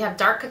about. We have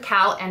Dark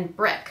Cacao and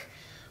Brick.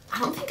 I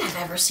don't think I've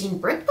ever seen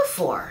Brick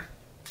before.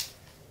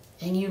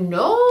 And you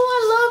know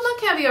I love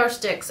my Caviar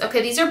sticks.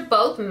 Okay, these are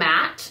both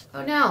matte.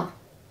 Oh no,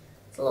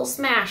 it's a little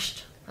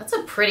smashed. That's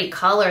a pretty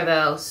color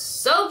though,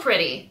 so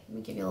pretty. Let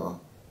me give you a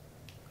little,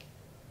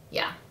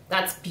 yeah,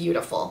 that's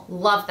beautiful.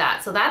 Love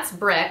that. So that's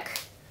Brick.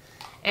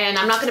 And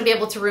I'm not gonna be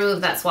able to remove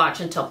that swatch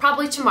until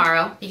probably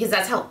tomorrow because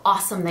that's how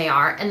awesome they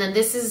are. And then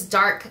this is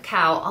Dark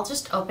Cacao. I'll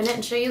just open it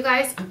and show you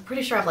guys. I'm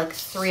pretty sure I have like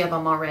 3 of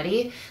them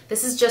already.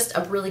 This is just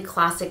a really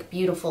classic,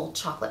 beautiful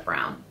chocolate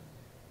brown.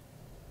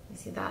 You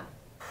see that?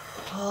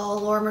 Oh,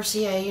 Laura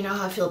Mercier, you know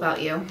how I feel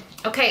about you.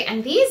 Okay,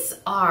 and these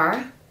are,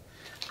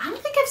 I don't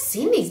think I've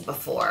seen these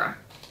before,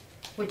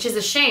 which is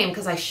a shame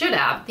because I should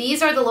have.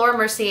 These are the Laura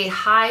Mercier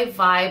High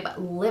Vibe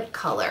Lip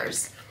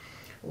Colors.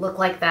 Look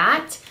like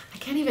that. I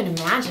can't even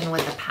imagine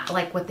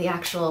what the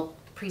actual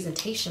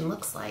presentation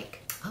looks like.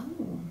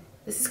 Oh,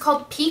 this is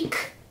called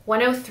Peak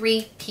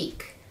 103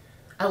 Peak.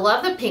 I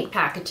love the pink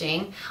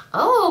packaging.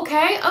 Oh,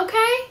 okay,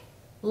 okay.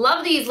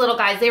 Love these little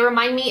guys. They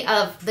remind me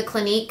of the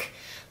Clinique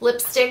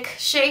lipstick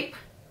shape.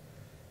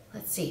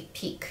 Let's see,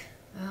 Peak.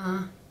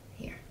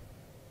 Here.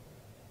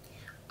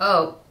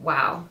 Oh,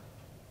 wow.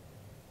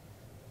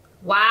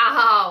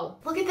 Wow,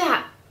 look at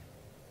that.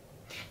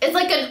 It's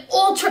like an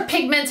ultra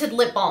pigmented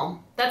lip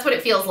balm. That's what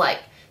it feels like.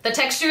 The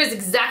texture is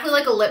exactly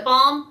like a lip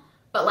balm,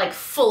 but like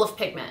full of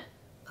pigment.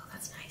 Oh,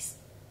 that's nice.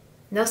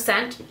 No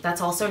scent, that's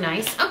also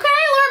nice. Okay,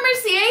 Laura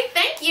Mercier,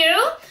 thank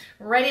you.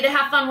 Ready to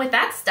have fun with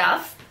that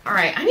stuff. All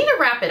right, I need to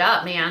wrap it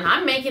up, man.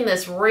 I'm making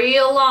this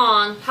real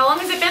long. How long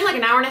has it been, like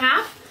an hour and a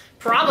half?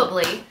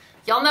 Probably.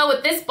 Y'all know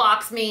what this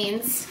box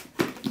means.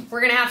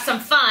 We're gonna have some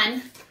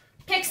fun.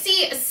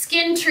 Pixi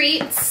Skin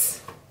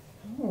Treats.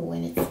 Oh,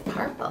 and it's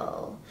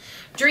purple.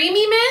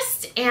 Dreamy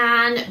Mist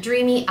and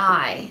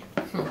Dream-yEYE.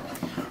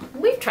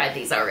 We've tried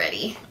these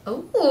already.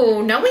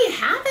 Oh, no we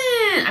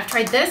haven't. I've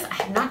tried this, I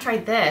have not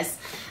tried this.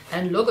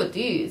 And look at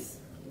these.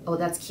 Oh,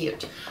 that's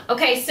cute.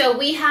 Okay, so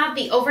we have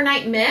the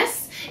Overnight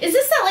Mist. Is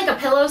this that like a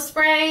pillow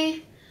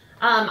spray?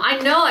 I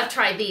know I've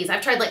tried these.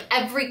 I've tried like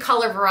every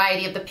color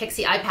variety of the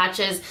Pixi eye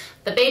patches.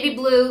 The baby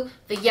blue,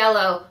 the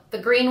yellow, the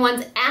green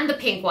ones, and the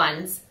pink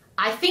ones.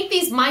 I think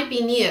these might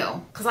be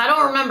new because I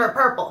don't remember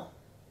purple.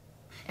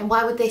 And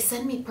why would they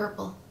send me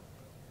purple?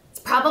 It's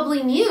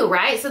probably new,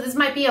 right? So this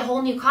might be a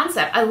whole new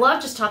concept. I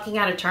love just talking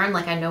out of turn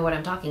like I know what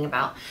I'm talking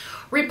about.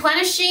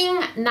 Replenishing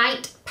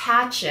Night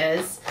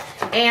Patches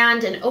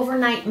and an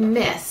Overnight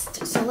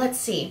Mist. So let's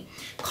see.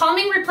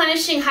 Calming,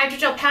 replenishing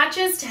hydrogel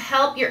patches to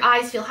help your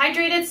eyes feel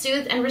hydrated,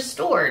 soothed, and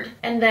restored.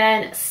 And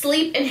then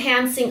Sleep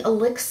Enhancing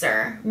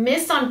Elixir.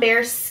 Mist on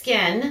bare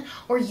skin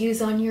or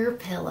use on your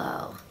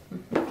pillow.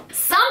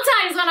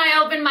 Sometimes when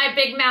I open my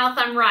big mouth,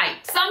 I'm right.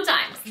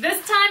 Sometimes.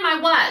 This time I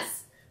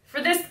was.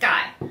 For this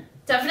guy.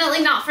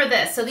 Definitely not for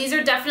this. So these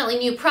are definitely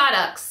new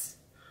products.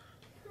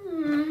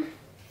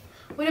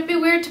 Would it be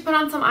weird to put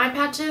on some eye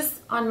patches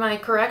on my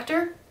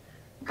corrector?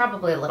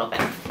 Probably a little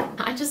bit.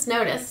 I just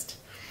noticed.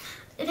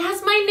 It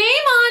has my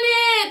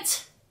name on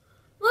it.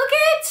 Look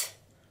it.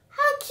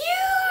 How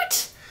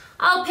cute.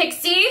 Oh,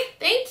 Pixi,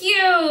 thank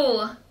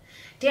you.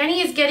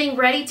 Dani is getting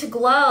ready to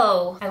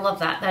glow. I love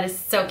that. That is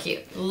so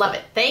cute. Love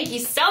it. Thank you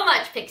so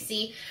much,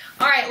 Pixi.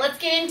 All right, let's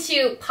get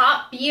into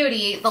Pop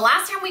Beauty. The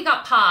last time we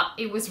got Pop,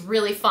 it was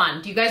really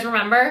fun. Do you guys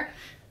remember?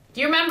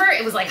 Do you remember?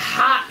 It was like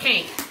hot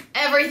pink.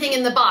 Everything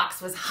in the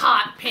box was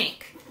hot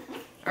pink.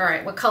 All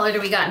right, what color do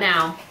we got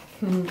now?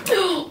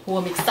 Oh,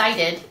 I'm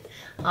excited.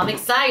 I'm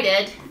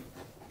excited.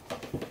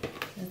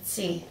 Let's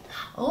see.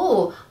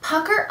 Oh,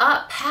 Pucker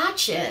Up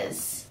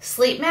Patches.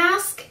 Sleep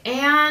Mask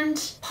and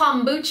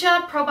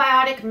Kombucha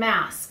Probiotic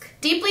Mask.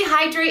 Deeply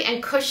hydrate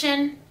and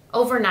cushion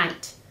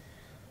overnight.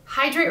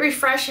 Hydrate,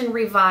 refresh, and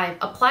revive.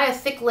 Apply a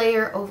thick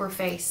layer over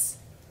face.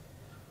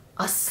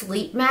 A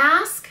sleep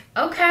mask?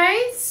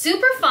 Okay,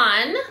 super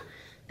fun.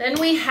 Then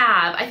we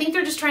have, I think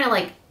they're just trying to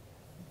like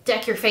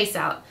deck your face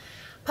out.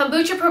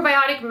 Kombucha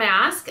Probiotic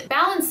Mask,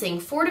 balancing,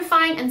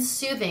 fortifying, and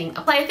soothing.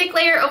 Apply a thick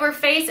layer over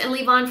face and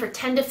leave on for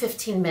 10 to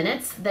 15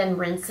 minutes, then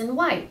rinse and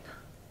wipe.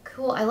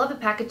 Cool, I love the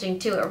packaging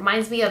too. It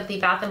reminds me of the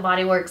Bath &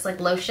 Body Works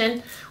like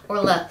lotion or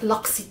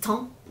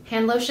L'Occitane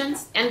hand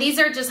lotions. And these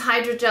are just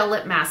hydrogel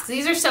lip masks.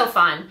 These are so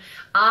fun.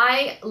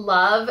 I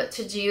love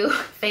to do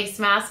face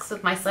masks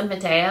with my son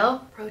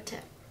Mateo. Pro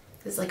tip.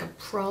 This is like a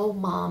pro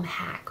mom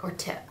hack or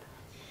tip.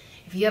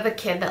 If you have a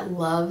kid that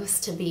loves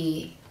to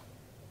be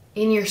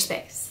in your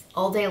space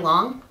all day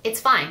long, it's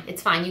fine.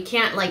 It's fine. You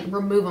can't like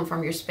remove them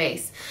from your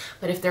space.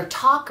 But if they're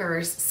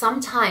talkers,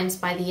 sometimes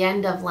by the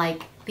end of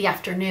like the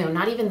afternoon,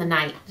 not even the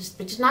night,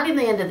 just not even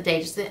the end of the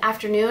day, just the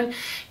afternoon,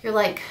 you're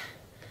like,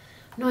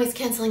 noise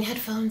canceling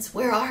headphones,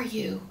 where are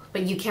you?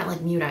 But you can't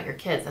like mute out your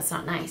kids. That's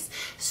not nice.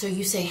 So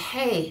you say,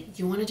 hey,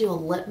 you want to do a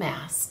lip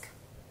mask?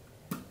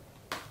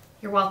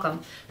 You're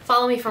welcome.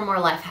 Follow me for more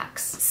life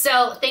hacks.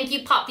 So thank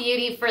you, Pop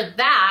Beauty, for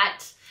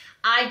that.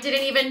 I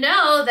didn't even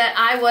know that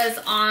I was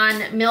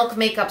on Milk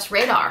Makeup's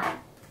radar.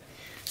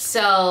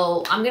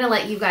 So I'm gonna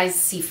let you guys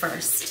see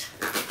first.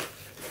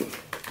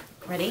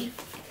 Ready?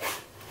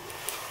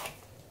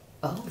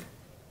 Oh.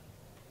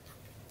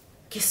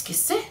 Qu'est-ce que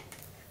c'est?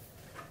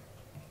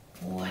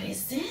 What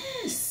is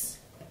this?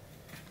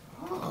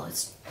 Oh,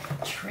 it's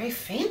très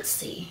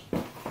fancy.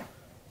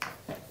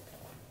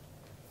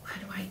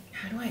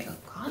 How do I, oh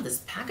God,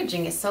 this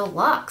packaging is so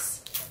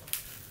luxe.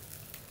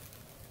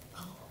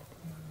 Oh.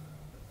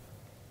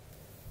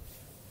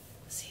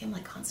 See, I'm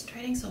like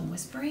concentrating, so I'm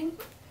whispering.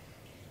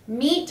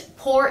 Meet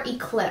Pore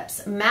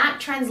Eclipse Matte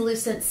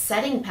Translucent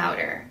Setting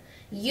Powder.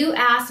 You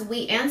asked,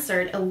 we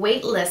answered, a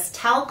weightless,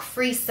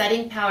 talc-free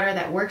setting powder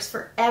that works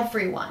for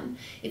everyone.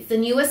 It's the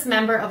newest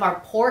member of our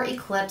Pore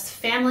Eclipse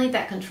family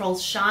that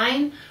controls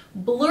shine,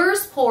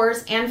 blurs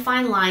pores and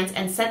fine lines,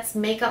 and sets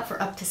makeup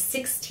for up to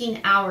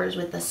 16 hours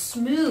with a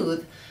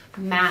smooth,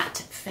 matte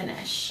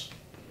finish.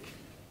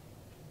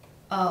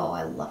 Oh,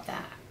 I love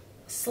that.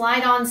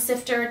 Slide on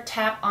sifter,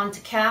 tap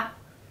onto cap.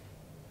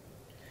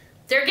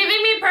 They're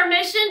giving me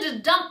permission to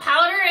dump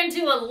powder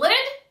into a lid?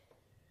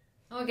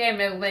 Okay,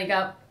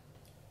 makeup.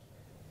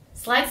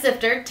 Slide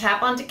sifter,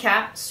 tap onto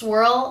cap,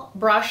 swirl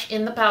brush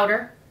in the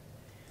powder,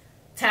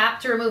 tap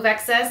to remove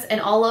excess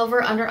and all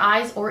over under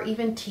eyes or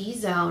even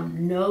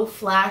T-zone. No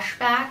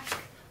flashback,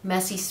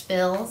 messy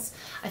spills.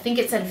 I think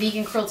it said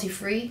vegan, cruelty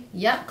free.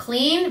 Yep,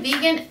 clean,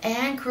 vegan,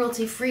 and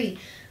cruelty free.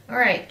 All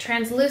right,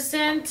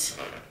 translucent.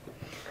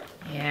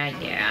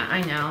 Yeah,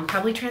 I know.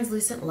 Probably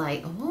translucent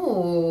light.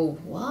 Oh,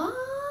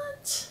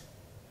 what?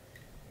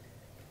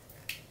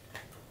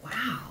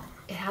 Wow.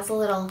 It has a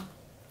little...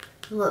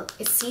 Look,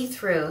 it's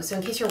see-through, so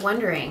in case you're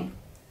wondering,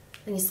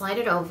 then you slide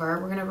it over.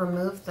 We're gonna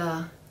remove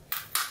the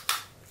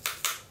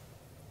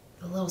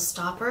little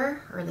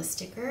stopper or the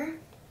sticker.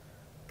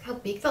 Look how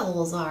big the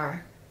holes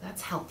are.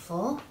 That's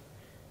helpful.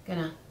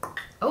 Gonna,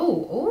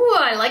 oh,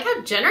 I like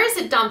how generous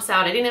it dumps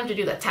out. I didn't have to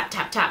do the tap,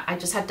 tap, tap. I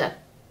just had to.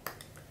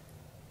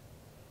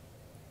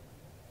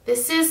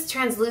 This is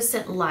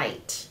translucent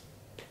light.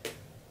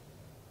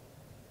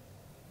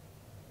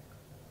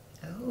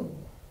 Oh,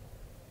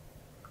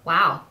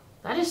 wow.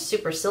 That is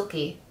super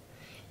silky.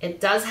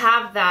 It does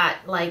have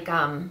that like, do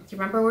you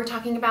remember we were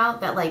talking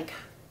about that like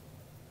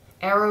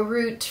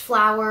arrowroot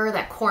flour,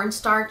 that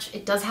cornstarch?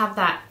 It does have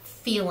that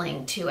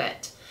feeling to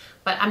it,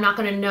 but I'm not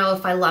gonna know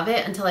if I love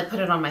it until I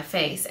put it on my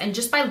face. And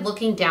just by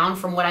looking down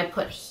from what I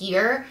put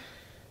here,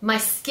 my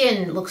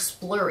skin looks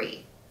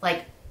blurry.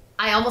 Like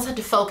I almost had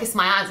to focus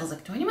my eyes. I was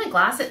like, do I need my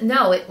glasses?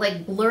 No, it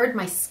like blurred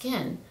my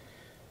skin.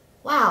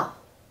 Wow,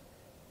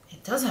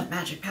 it does have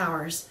magic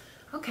powers.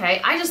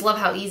 Okay, I just love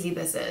how easy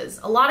this is.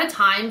 A lot of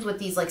times with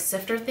these like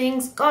sifter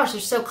things, gosh,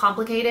 they're so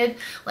complicated.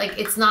 Like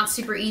it's not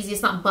super easy,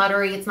 it's not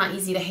buttery, it's not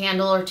easy to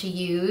handle or to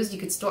use. You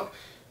could store,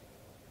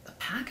 the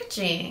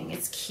packaging,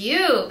 it's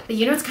cute. But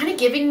you know, it's kind of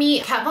giving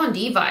me Kat Von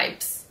D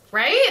vibes,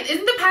 right?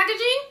 Isn't the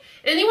packaging?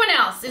 Anyone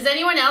else? Is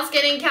anyone else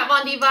getting Kat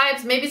Von D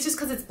vibes? Maybe it's just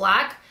because it's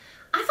black.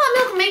 I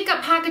thought Milk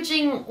Makeup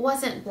packaging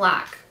wasn't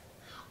black.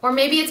 Or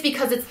maybe it's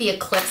because it's the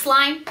Eclipse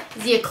line.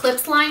 Is the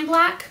Eclipse line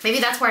black? Maybe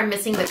that's where I'm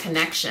missing the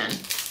connection.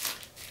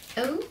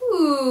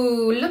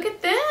 Ooh, look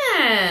at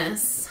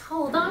this.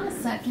 Hold on a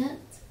second.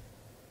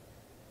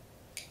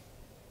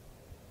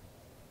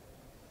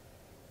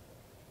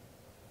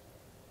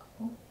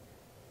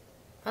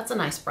 That's a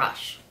nice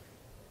brush.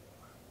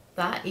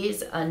 That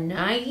is a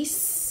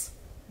nice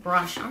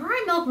brush. All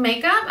right, Milk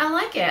Makeup, I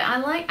like it.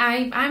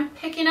 I'm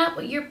picking up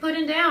what you're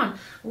putting down.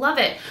 Love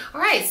it. All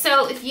right,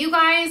 so if you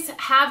guys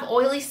have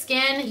oily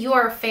skin, you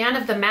are a fan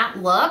of the matte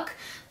look,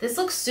 this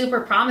looks super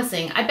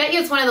promising. I bet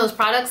you it's one of those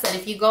products that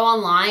if you go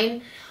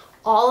online,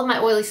 all of my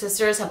oily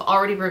sisters have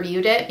already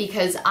reviewed it,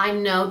 because I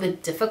know the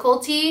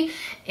difficulty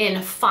in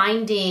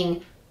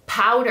finding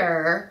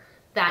powder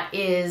that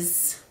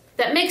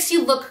makes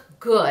you look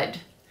good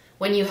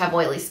when you have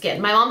oily skin.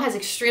 My mom has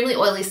extremely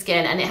oily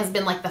skin, and it has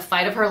been like the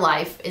fight of her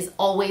life, is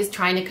always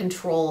trying to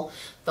control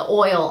the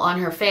oil on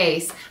her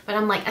face. But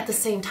I'm like, at the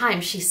same time,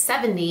 she's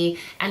 70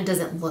 and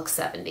doesn't look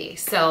 70.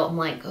 So I'm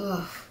like,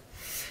 ugh.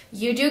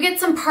 You do get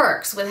some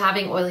perks with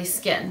having oily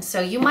skin, so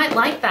you might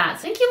like that.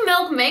 Thank you,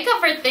 Milk Makeup,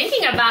 for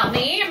thinking about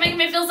me. You're making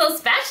me feel so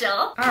special.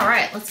 All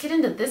right, let's get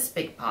into this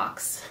big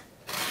box.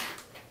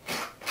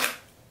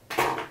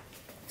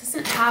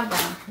 Doesn't have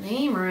a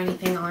name or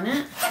anything on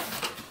it.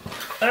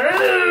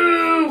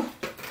 Oh,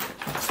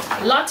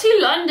 Lottie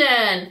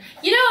London.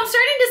 You know, I'm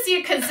starting to see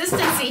a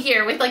consistency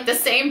here with like the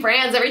same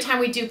brands every time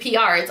we do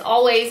PR. It's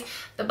always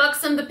the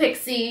Buxom, the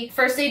Pixi,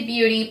 First Aid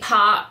Beauty,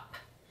 Pop,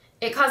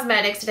 It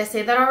Cosmetics. Did I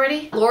say that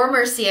already? Laura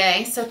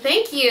Mercier. So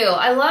thank you.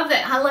 I love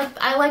that.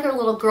 I like our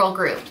little girl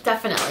group,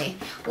 definitely.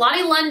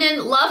 Lottie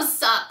London, Love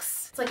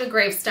Sucks. It's like a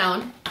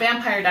gravestone.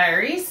 Vampire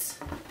Diaries.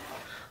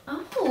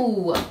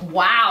 Oh,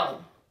 wow.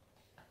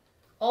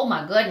 Oh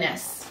my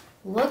goodness.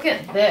 Look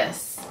at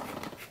this.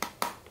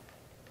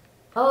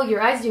 Oh,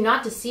 your eyes do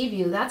not deceive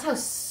you. That's how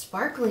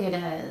sparkly it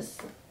is.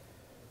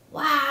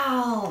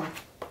 Wow.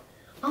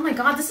 Oh my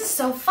God, this is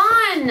so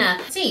fun.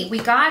 See, we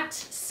got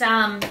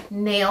some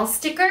nail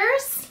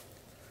stickers.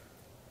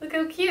 Look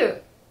how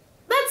cute.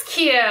 That's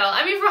cute.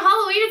 I mean, for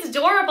Halloween, it's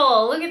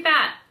adorable. Look at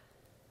that.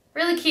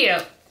 Really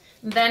cute.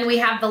 Then we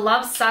have the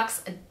Love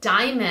Sucks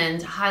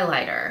Diamond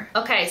Highlighter.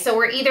 Okay, so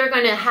we're either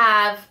gonna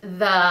have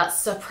the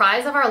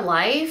surprise of our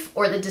life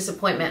or the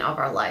disappointment of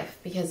our life,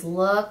 because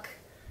look,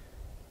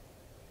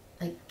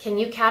 like, can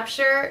you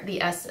capture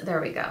the S?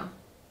 There we go.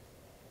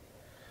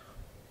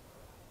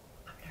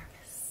 I'm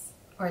nervous.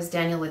 Or as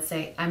Daniel would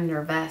say, I'm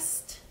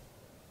nervous.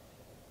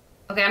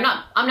 Okay, I'm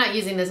not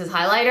using this as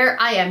highlighter.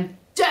 I am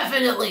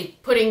definitely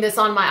putting this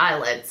on my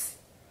eyelids.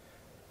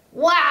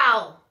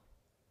 Wow.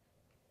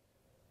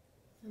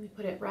 Let me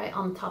put it right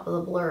on top of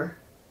the blur.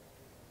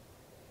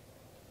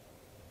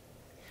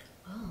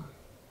 Oh,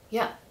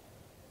 yeah.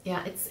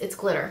 Yeah, it's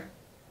glitter.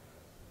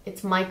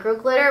 It's micro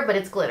glitter, but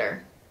it's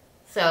glitter.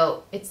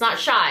 So it's not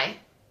shy.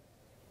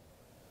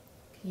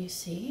 Can you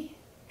see?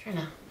 I'm trying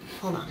to,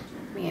 hold on,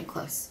 let me get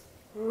close.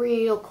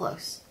 Real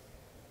close.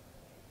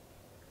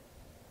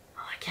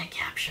 Oh, I can't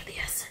capture the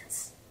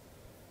essence.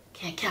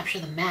 Can't capture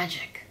the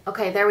magic.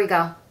 Okay, there we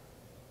go.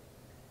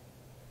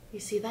 You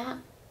see that?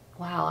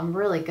 Wow, I'm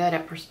really good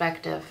at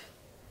perspective.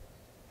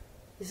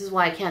 This is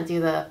why I can't do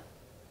the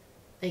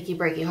achy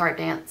breaky heart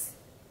dance.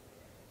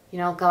 You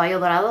know, caballo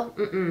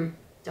dorado?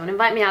 Don't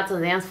invite me out to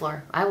the dance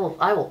floor. I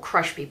will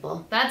crush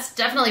people. That's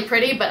definitely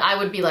pretty, but I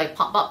would be like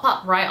pop, pop,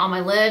 pop right on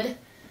my lid.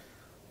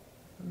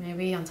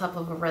 Maybe on top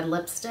of a red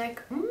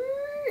lipstick.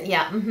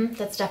 Yeah,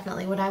 that's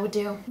definitely what I would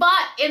do.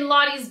 But in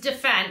Lottie's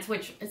defense,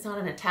 which it's not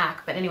an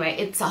attack, but anyway,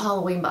 it's a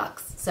Halloween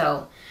box.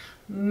 So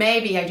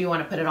maybe I do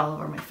want to put it all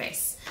over my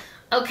face.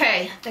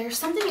 Okay, there's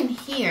something in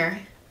here.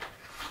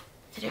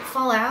 Did it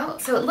fall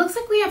out? So it looks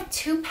like we have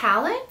two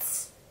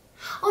palettes.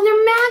 Oh,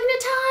 they're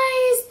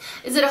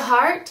magnetized. Is it a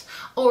heart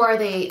or are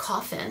they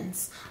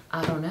coffins?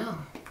 I don't know.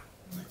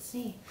 Let's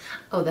see.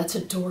 Oh, that's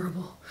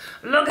adorable.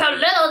 Look how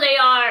little they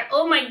are.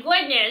 Oh my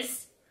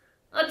goodness.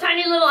 Oh,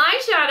 tiny little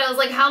eyeshadows.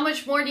 Like, how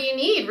much more do you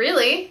need,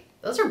 really?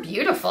 Those are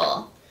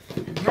beautiful.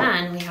 And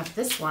then we have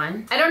this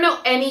one. I don't know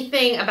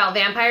anything about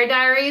Vampire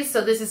Diaries, so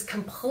this is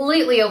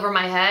completely over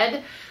my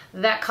head.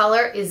 That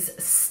color is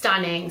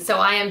stunning. So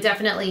I am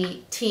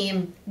definitely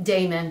team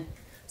Damon.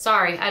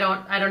 Sorry, I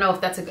don't know if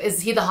that's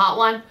is he the hot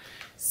one?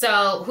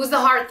 So who's the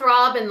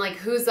heartthrob and like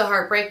who's the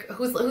heartbreak?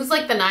 Who's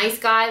like the nice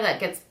guy that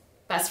gets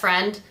best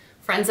friend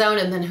zone,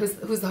 and then who's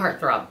the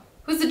heartthrob?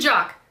 Who's the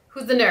jock?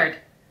 Who's the nerd?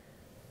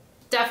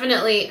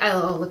 Definitely.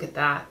 Oh, look at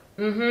that.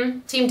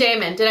 Team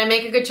Damon. Did I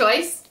make a good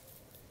choice?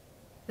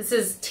 This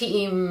is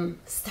Team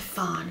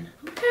Stefan.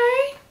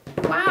 Okay.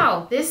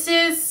 Wow. This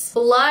is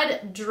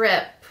Blood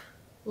Drip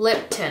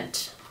Lip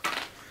Tint.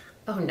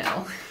 Oh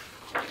no.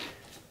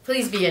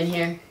 Please be in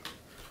here.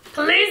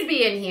 Please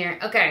be in here.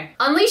 Okay.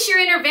 Unleash your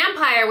inner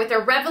vampire with a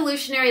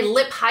revolutionary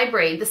lip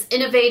hybrid. This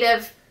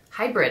innovative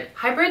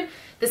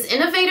This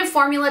innovative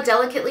formula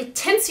delicately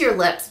tints your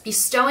lips,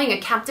 bestowing a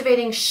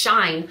captivating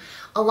shine,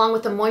 along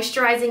with the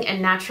moisturizing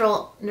and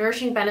natural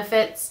nourishing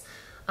benefits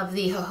of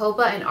the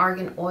jojoba and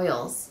argan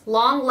oils.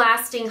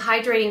 Long-lasting,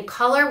 hydrating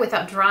color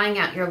without drying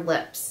out your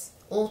lips.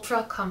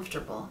 Ultra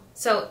comfortable.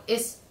 So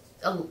is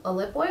a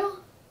lip oil?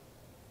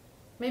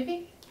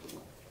 Maybe?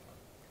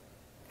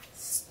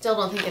 Still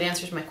don't think it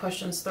answers my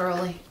questions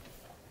thoroughly.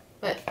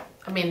 But,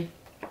 I mean,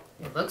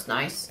 it looks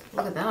nice.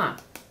 Look at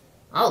that.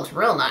 That looks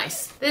real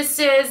nice. This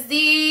is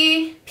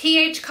the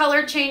pH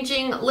color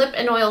changing lip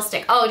and oil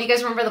stick. Oh, do you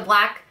guys remember the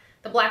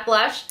black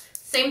blush?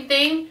 Same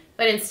thing,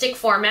 but in stick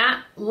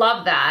format.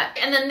 Love that.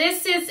 And then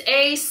this is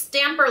a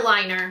stamper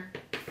liner.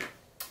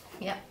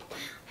 Yep.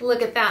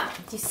 Look at that.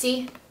 Do you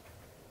see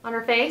on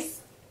her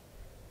face?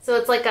 So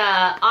it's like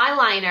a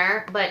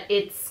eyeliner, but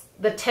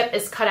the tip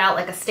is cut out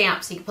like a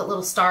stamp, so you can put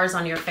little stars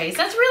on your face.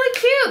 That's really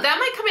cute. That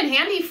might come in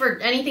handy for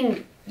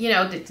anything, you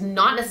know, that's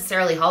not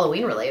necessarily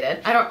Halloween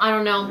related. I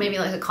don't know, maybe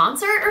like a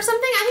concert or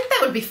something. I think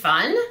that would be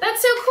fun.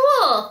 That's so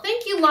cool.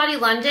 Thank you, Lottie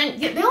London.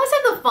 Yeah, they always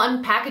have the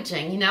fun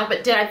packaging, you know,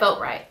 but did I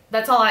vote right?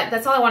 That's all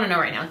I want to know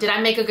right now. Did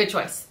I make a good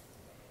choice?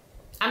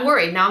 I'm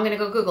worried. Now I'm gonna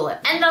go Google it.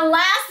 And the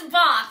last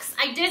box,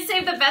 I did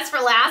save the best for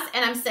last,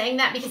 and I'm saying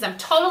that because I'm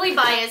totally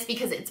biased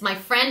because it's my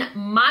friend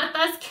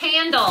Martha's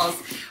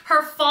candles,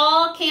 her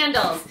fall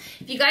candles.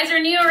 If you guys are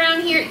new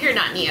around here, you're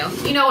not new.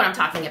 You know what I'm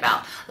talking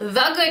about.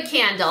 The Good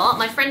Candle.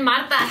 My friend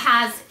Martha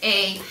has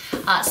a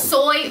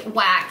soy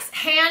wax,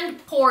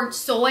 hand-poured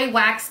soy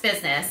wax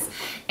business,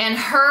 and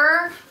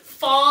her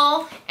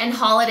fall and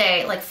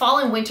holiday, like fall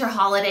and winter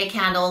holiday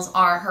candles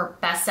are her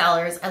best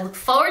sellers. I look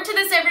forward to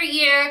this every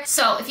year.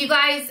 So if you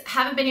guys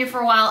haven't been here for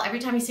a while, every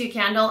time you see a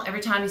candle,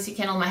 every time you see a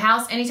candle in my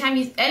house,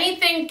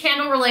 anything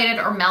candle related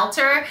or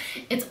melter,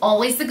 it's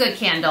always the Good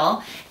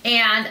Candle.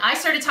 And I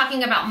started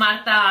talking about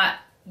Martha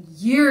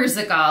years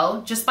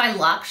ago, just by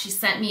luck. She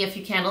sent me a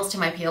few candles to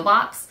my P.O.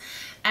 box.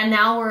 And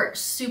now we're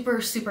super,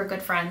 super good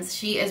friends.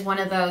 She is one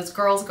of those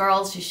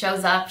girls. She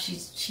shows up, she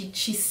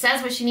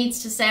says what she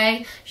needs to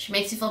say, she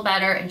makes you feel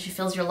better, and she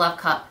fills your love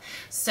cup.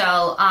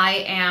 So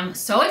I am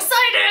so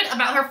excited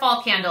about her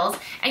fall candles.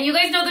 And you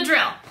guys know the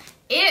drill.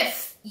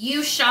 If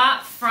you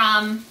shop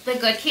from the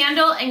Good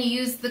Candle and you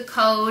use the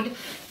code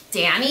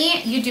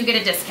Dani, you do get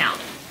a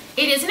discount.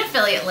 It is an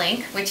affiliate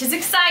link, which is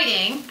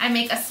exciting. I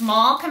make a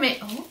small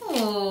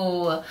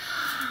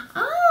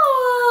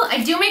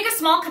I do make a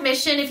small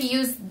commission if you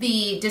use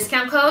the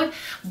discount code,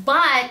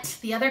 but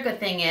the other good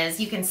thing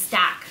is you can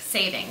stack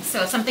savings.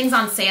 So if something's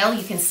on sale,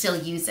 you can still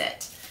use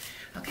it.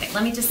 Okay,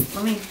 let me just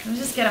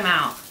get them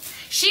out.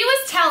 She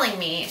was telling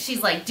me,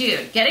 she's like,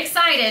 dude, get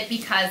excited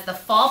because the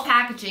fall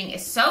packaging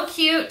is so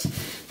cute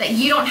that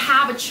you don't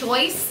have a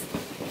choice.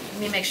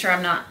 Let me make sure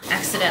I'm not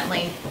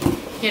accidentally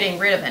getting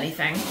rid of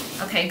anything.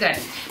 Okay, good.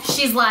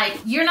 She's like,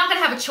 you're not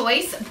gonna have a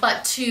choice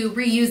but to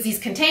reuse these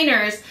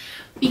containers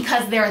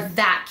because they're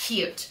that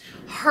cute.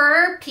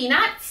 Her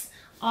peanuts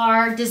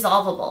are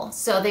dissolvable,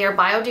 so they are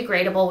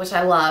biodegradable, which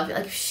I love.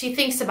 Like, she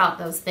thinks about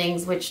those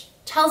things, which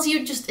tells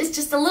you it's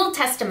just a little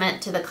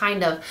testament to the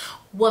kind of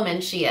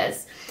woman she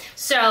is.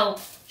 So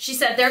she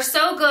said, they're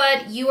so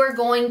good, you are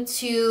going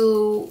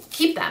to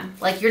keep them.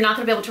 Like, you're not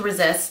gonna be able to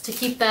resist to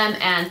keep them.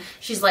 And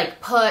she's like,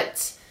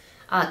 put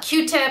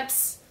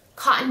Q-tips,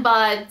 cotton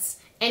buds,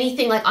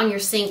 anything like on your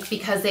sink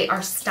because they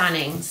are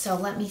stunning. So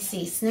let me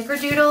see,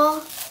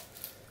 Snickerdoodle,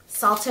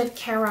 salted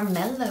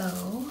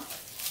caramello,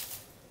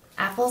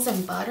 apples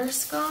and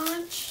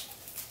butterscotch.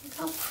 Look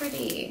how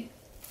pretty.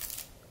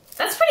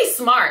 That's pretty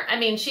smart. I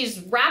mean, she's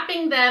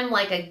wrapping them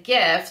like a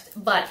gift,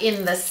 but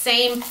in the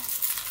same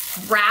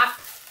wrap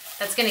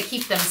that's gonna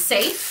keep them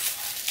safe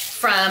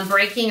from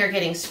breaking or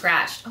getting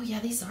scratched. Oh yeah,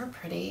 these are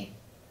pretty.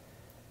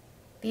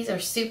 These are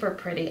super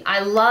pretty. I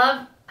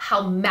love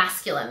how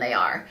masculine they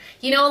are.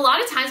 You know, a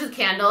lot of times with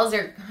candles,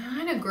 they're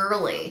kind of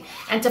girly.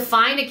 And to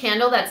find a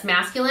candle that's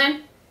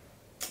masculine,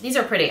 these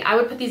are pretty. I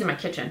would put these in my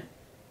kitchen.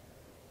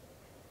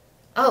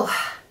 Oh,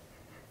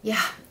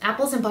 yeah,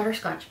 apples and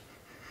butterscotch.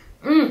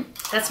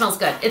 That smells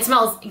good. It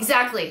smells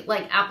exactly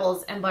like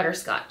apples and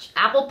butterscotch.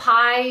 Apple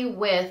pie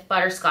with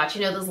butterscotch.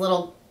 You know those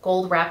little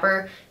gold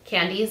wrapper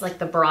candies, like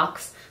the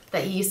Brocs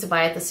that you used to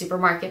buy at the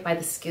supermarket by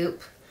the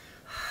scoop?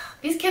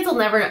 These kids will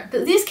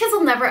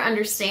never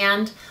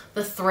understand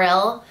the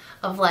thrill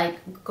of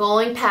like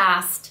going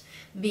past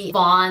the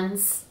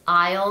Vaughn's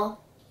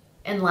aisle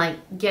and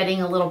like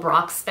getting a little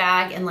Brock's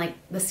bag and like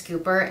the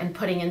scooper and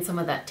putting in some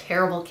of that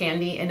terrible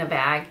candy in a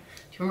bag. Do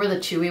you remember the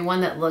chewy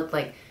one that looked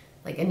like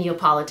a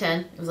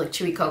Neapolitan? It was like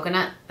chewy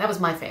coconut. That was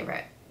my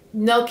favorite.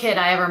 No kid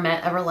I ever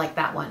met ever liked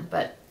that one,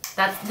 but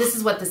this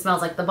is what this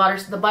smells like. The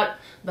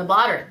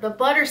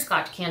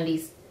butterscotch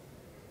candies.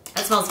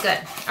 That smells good.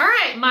 All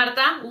right,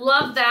 Marta,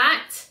 love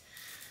that.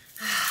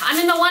 I'm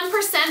in the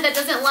 1% that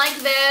doesn't like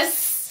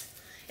this.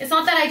 It's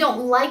not that I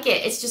don't like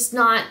it, it's just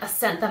not a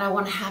scent that I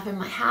want to have in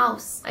my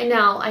house. I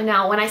know.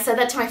 When I said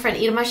that to my friend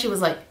Idema, she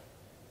was like,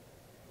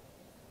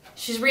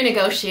 she's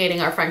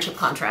renegotiating our friendship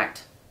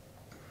contract.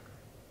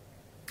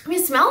 I mean,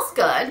 it smells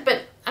good,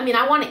 but I mean,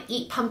 I want to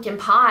eat pumpkin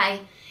pie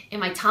in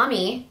my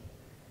tummy.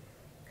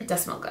 It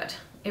does smell good.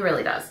 It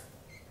really does.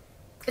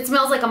 It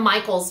smells like a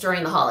Michael's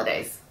during the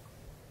holidays.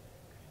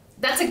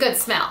 That's a good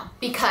smell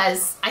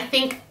because I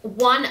think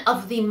one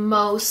of the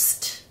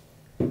most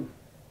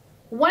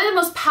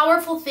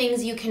powerful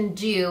things you can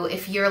do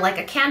if you're like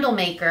a candle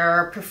maker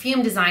or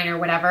perfume designer or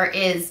whatever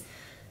is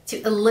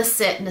to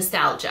elicit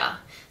nostalgia.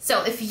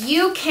 So if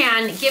you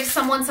can give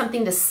someone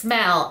something to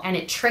smell and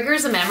it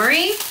triggers a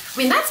memory, I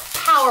mean, that's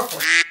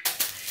powerful.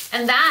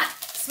 And that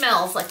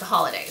smells like the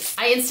holidays.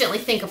 I instantly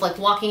think of like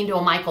walking into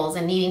a Michael's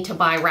and needing to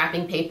buy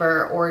wrapping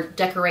paper or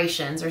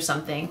decorations or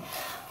something.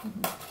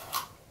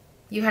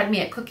 You had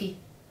me at cookie.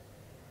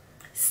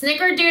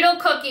 Snickerdoodle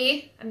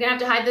cookie. I'm gonna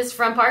have to hide this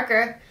from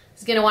Parker.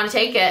 He's gonna want to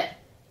take it.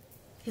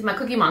 He's my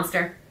cookie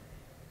monster.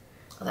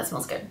 Oh, that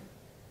smells good.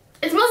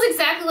 It smells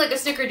exactly like a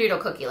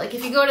Snickerdoodle cookie. Like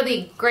if you go to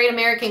the Great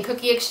American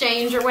Cookie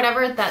Exchange or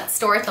whatever, that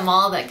store at the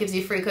mall that gives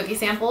you free cookie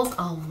samples.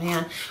 Oh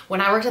man,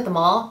 when I worked at the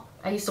mall,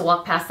 I used to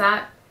walk past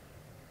that,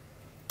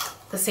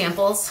 the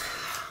samples,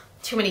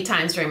 too many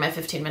times during my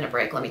 15-minute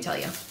break, let me tell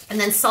you. And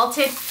then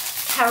salted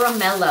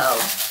caramello.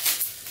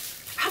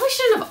 Probably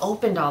shouldn't have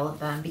opened all of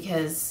them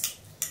because,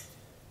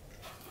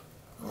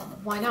 well,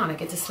 why not? I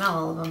get to smell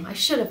all of them. I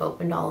should have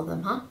opened all of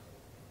them, huh?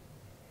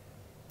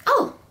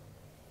 Oh,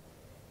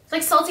 it's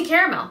like salty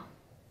caramel.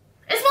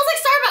 It smells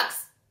like Starbucks.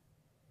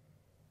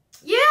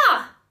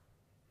 Yeah.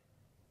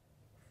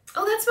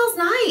 Oh, that smells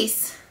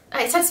nice.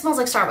 It said it smells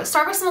like Starbucks.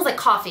 Starbucks smells like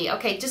coffee.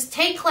 Okay, just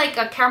take like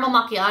a caramel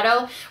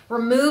macchiato,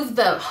 remove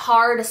the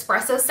hard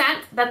espresso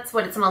scent. That's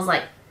what it smells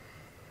like.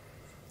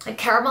 Like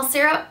caramel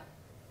syrup.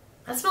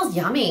 That smells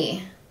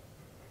yummy.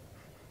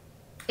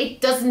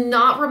 It does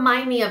not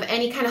remind me of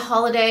any kind of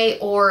holiday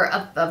or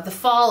of the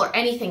fall or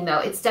anything though.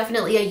 It's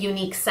definitely a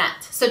unique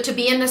scent. So to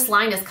be in this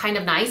line is kind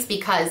of nice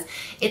because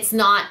it's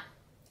not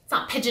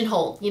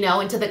pigeonholed, you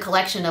know, into the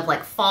collection of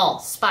like fall,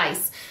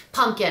 spice,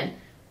 pumpkin.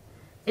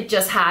 It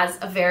just has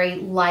a very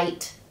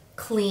light,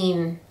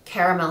 clean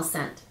caramel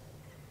scent.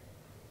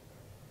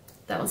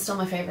 That one's still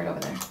my favorite over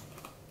there.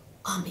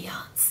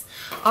 Ambiance.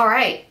 All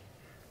right.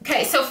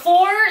 Okay, so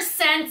 4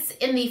 scents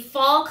in the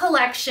fall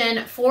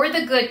collection for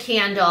the Good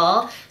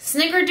Candle.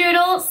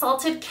 Snickerdoodle,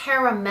 salted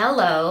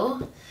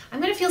caramello.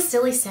 I'm gonna feel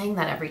silly saying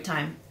that every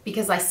time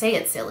because I say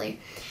it silly.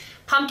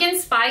 Pumpkin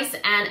spice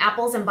and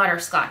apples and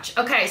butterscotch.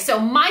 Okay, so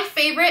my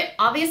favorite,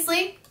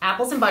 obviously,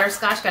 apples and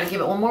butterscotch. Gotta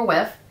give it one more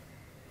whiff.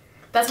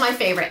 That's my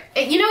favorite.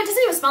 You know, it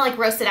doesn't even smell like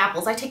roasted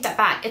apples. I take that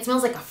back. It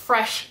smells like a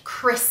fresh,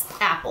 crisp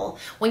apple.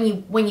 When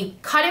you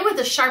cut it with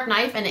a sharp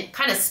knife and it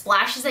kind of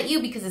splashes at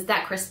you because it's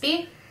that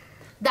crispy,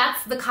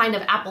 that's the kind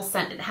of apple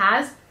scent it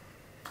has,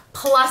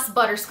 plus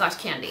butterscotch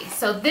candy.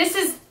 So this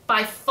is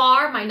by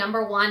far my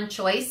 #1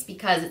 choice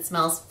because it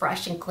smells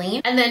fresh and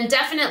clean. And then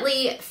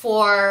definitely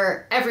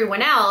for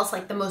everyone else,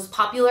 like the most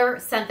popular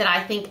scent that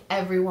I think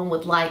everyone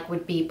would like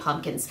would be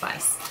pumpkin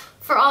spice.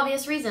 For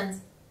obvious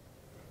reasons.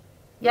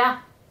 Yeah.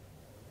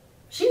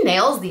 She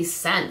nails these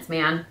scents,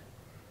 man.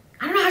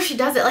 I don't know how she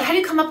does it. Like, how do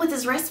you come up with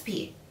this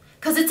recipe?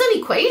 Because it's an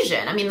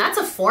equation. I mean, that's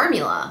a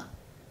formula.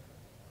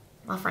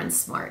 My friend's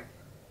smart.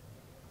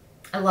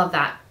 I love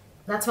that.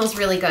 That smells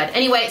really good.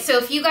 Anyway, so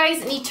if you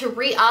guys need to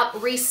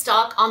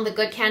restock on the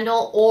Good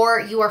Candle, or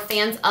you are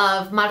fans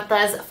of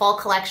Marta's fall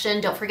collection,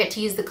 don't forget to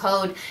use the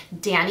code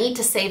DANI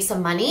to save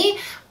some money.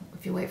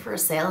 If you wait for a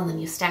sale and then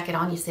you stack it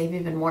on, you save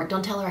even more.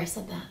 Don't tell her I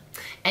said that.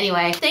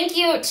 Anyway, thank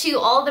you to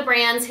all the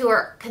brands who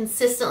are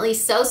consistently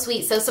so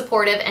sweet, so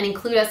supportive, and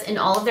include us in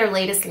all of their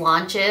latest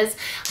launches.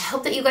 I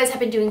hope that you guys have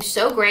been doing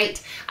so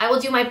great. I will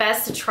do my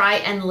best to try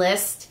and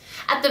list.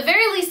 At the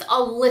very least,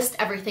 I'll list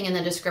everything in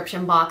the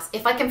description box.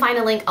 If I can find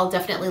a link, I'll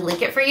definitely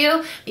link it for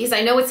you, because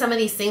I know with some of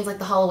these things like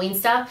the Halloween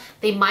stuff,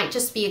 they might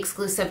just be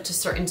exclusive to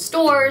certain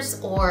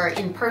stores or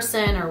in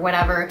person or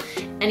whatever.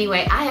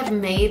 Anyway, I have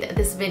made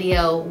this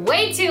video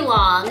way too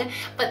long,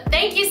 but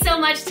thank you so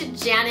much to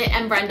Janet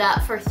and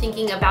Brenda for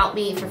thinking about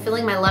me, for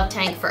filling my love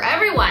tank, for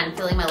everyone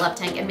filling my love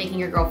tank and making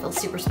your girl feel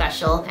super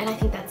special. And I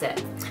think that's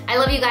it. I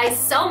love you guys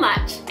so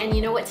much, and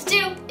you know what to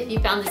do. If you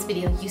found this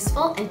video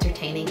useful,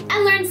 entertaining,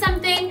 and learned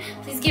something,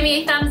 please give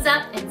me a thumbs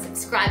up and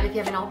subscribe if you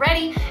haven't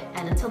already.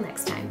 And until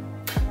next time,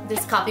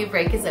 this coffee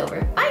break is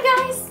over. Bye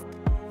guys!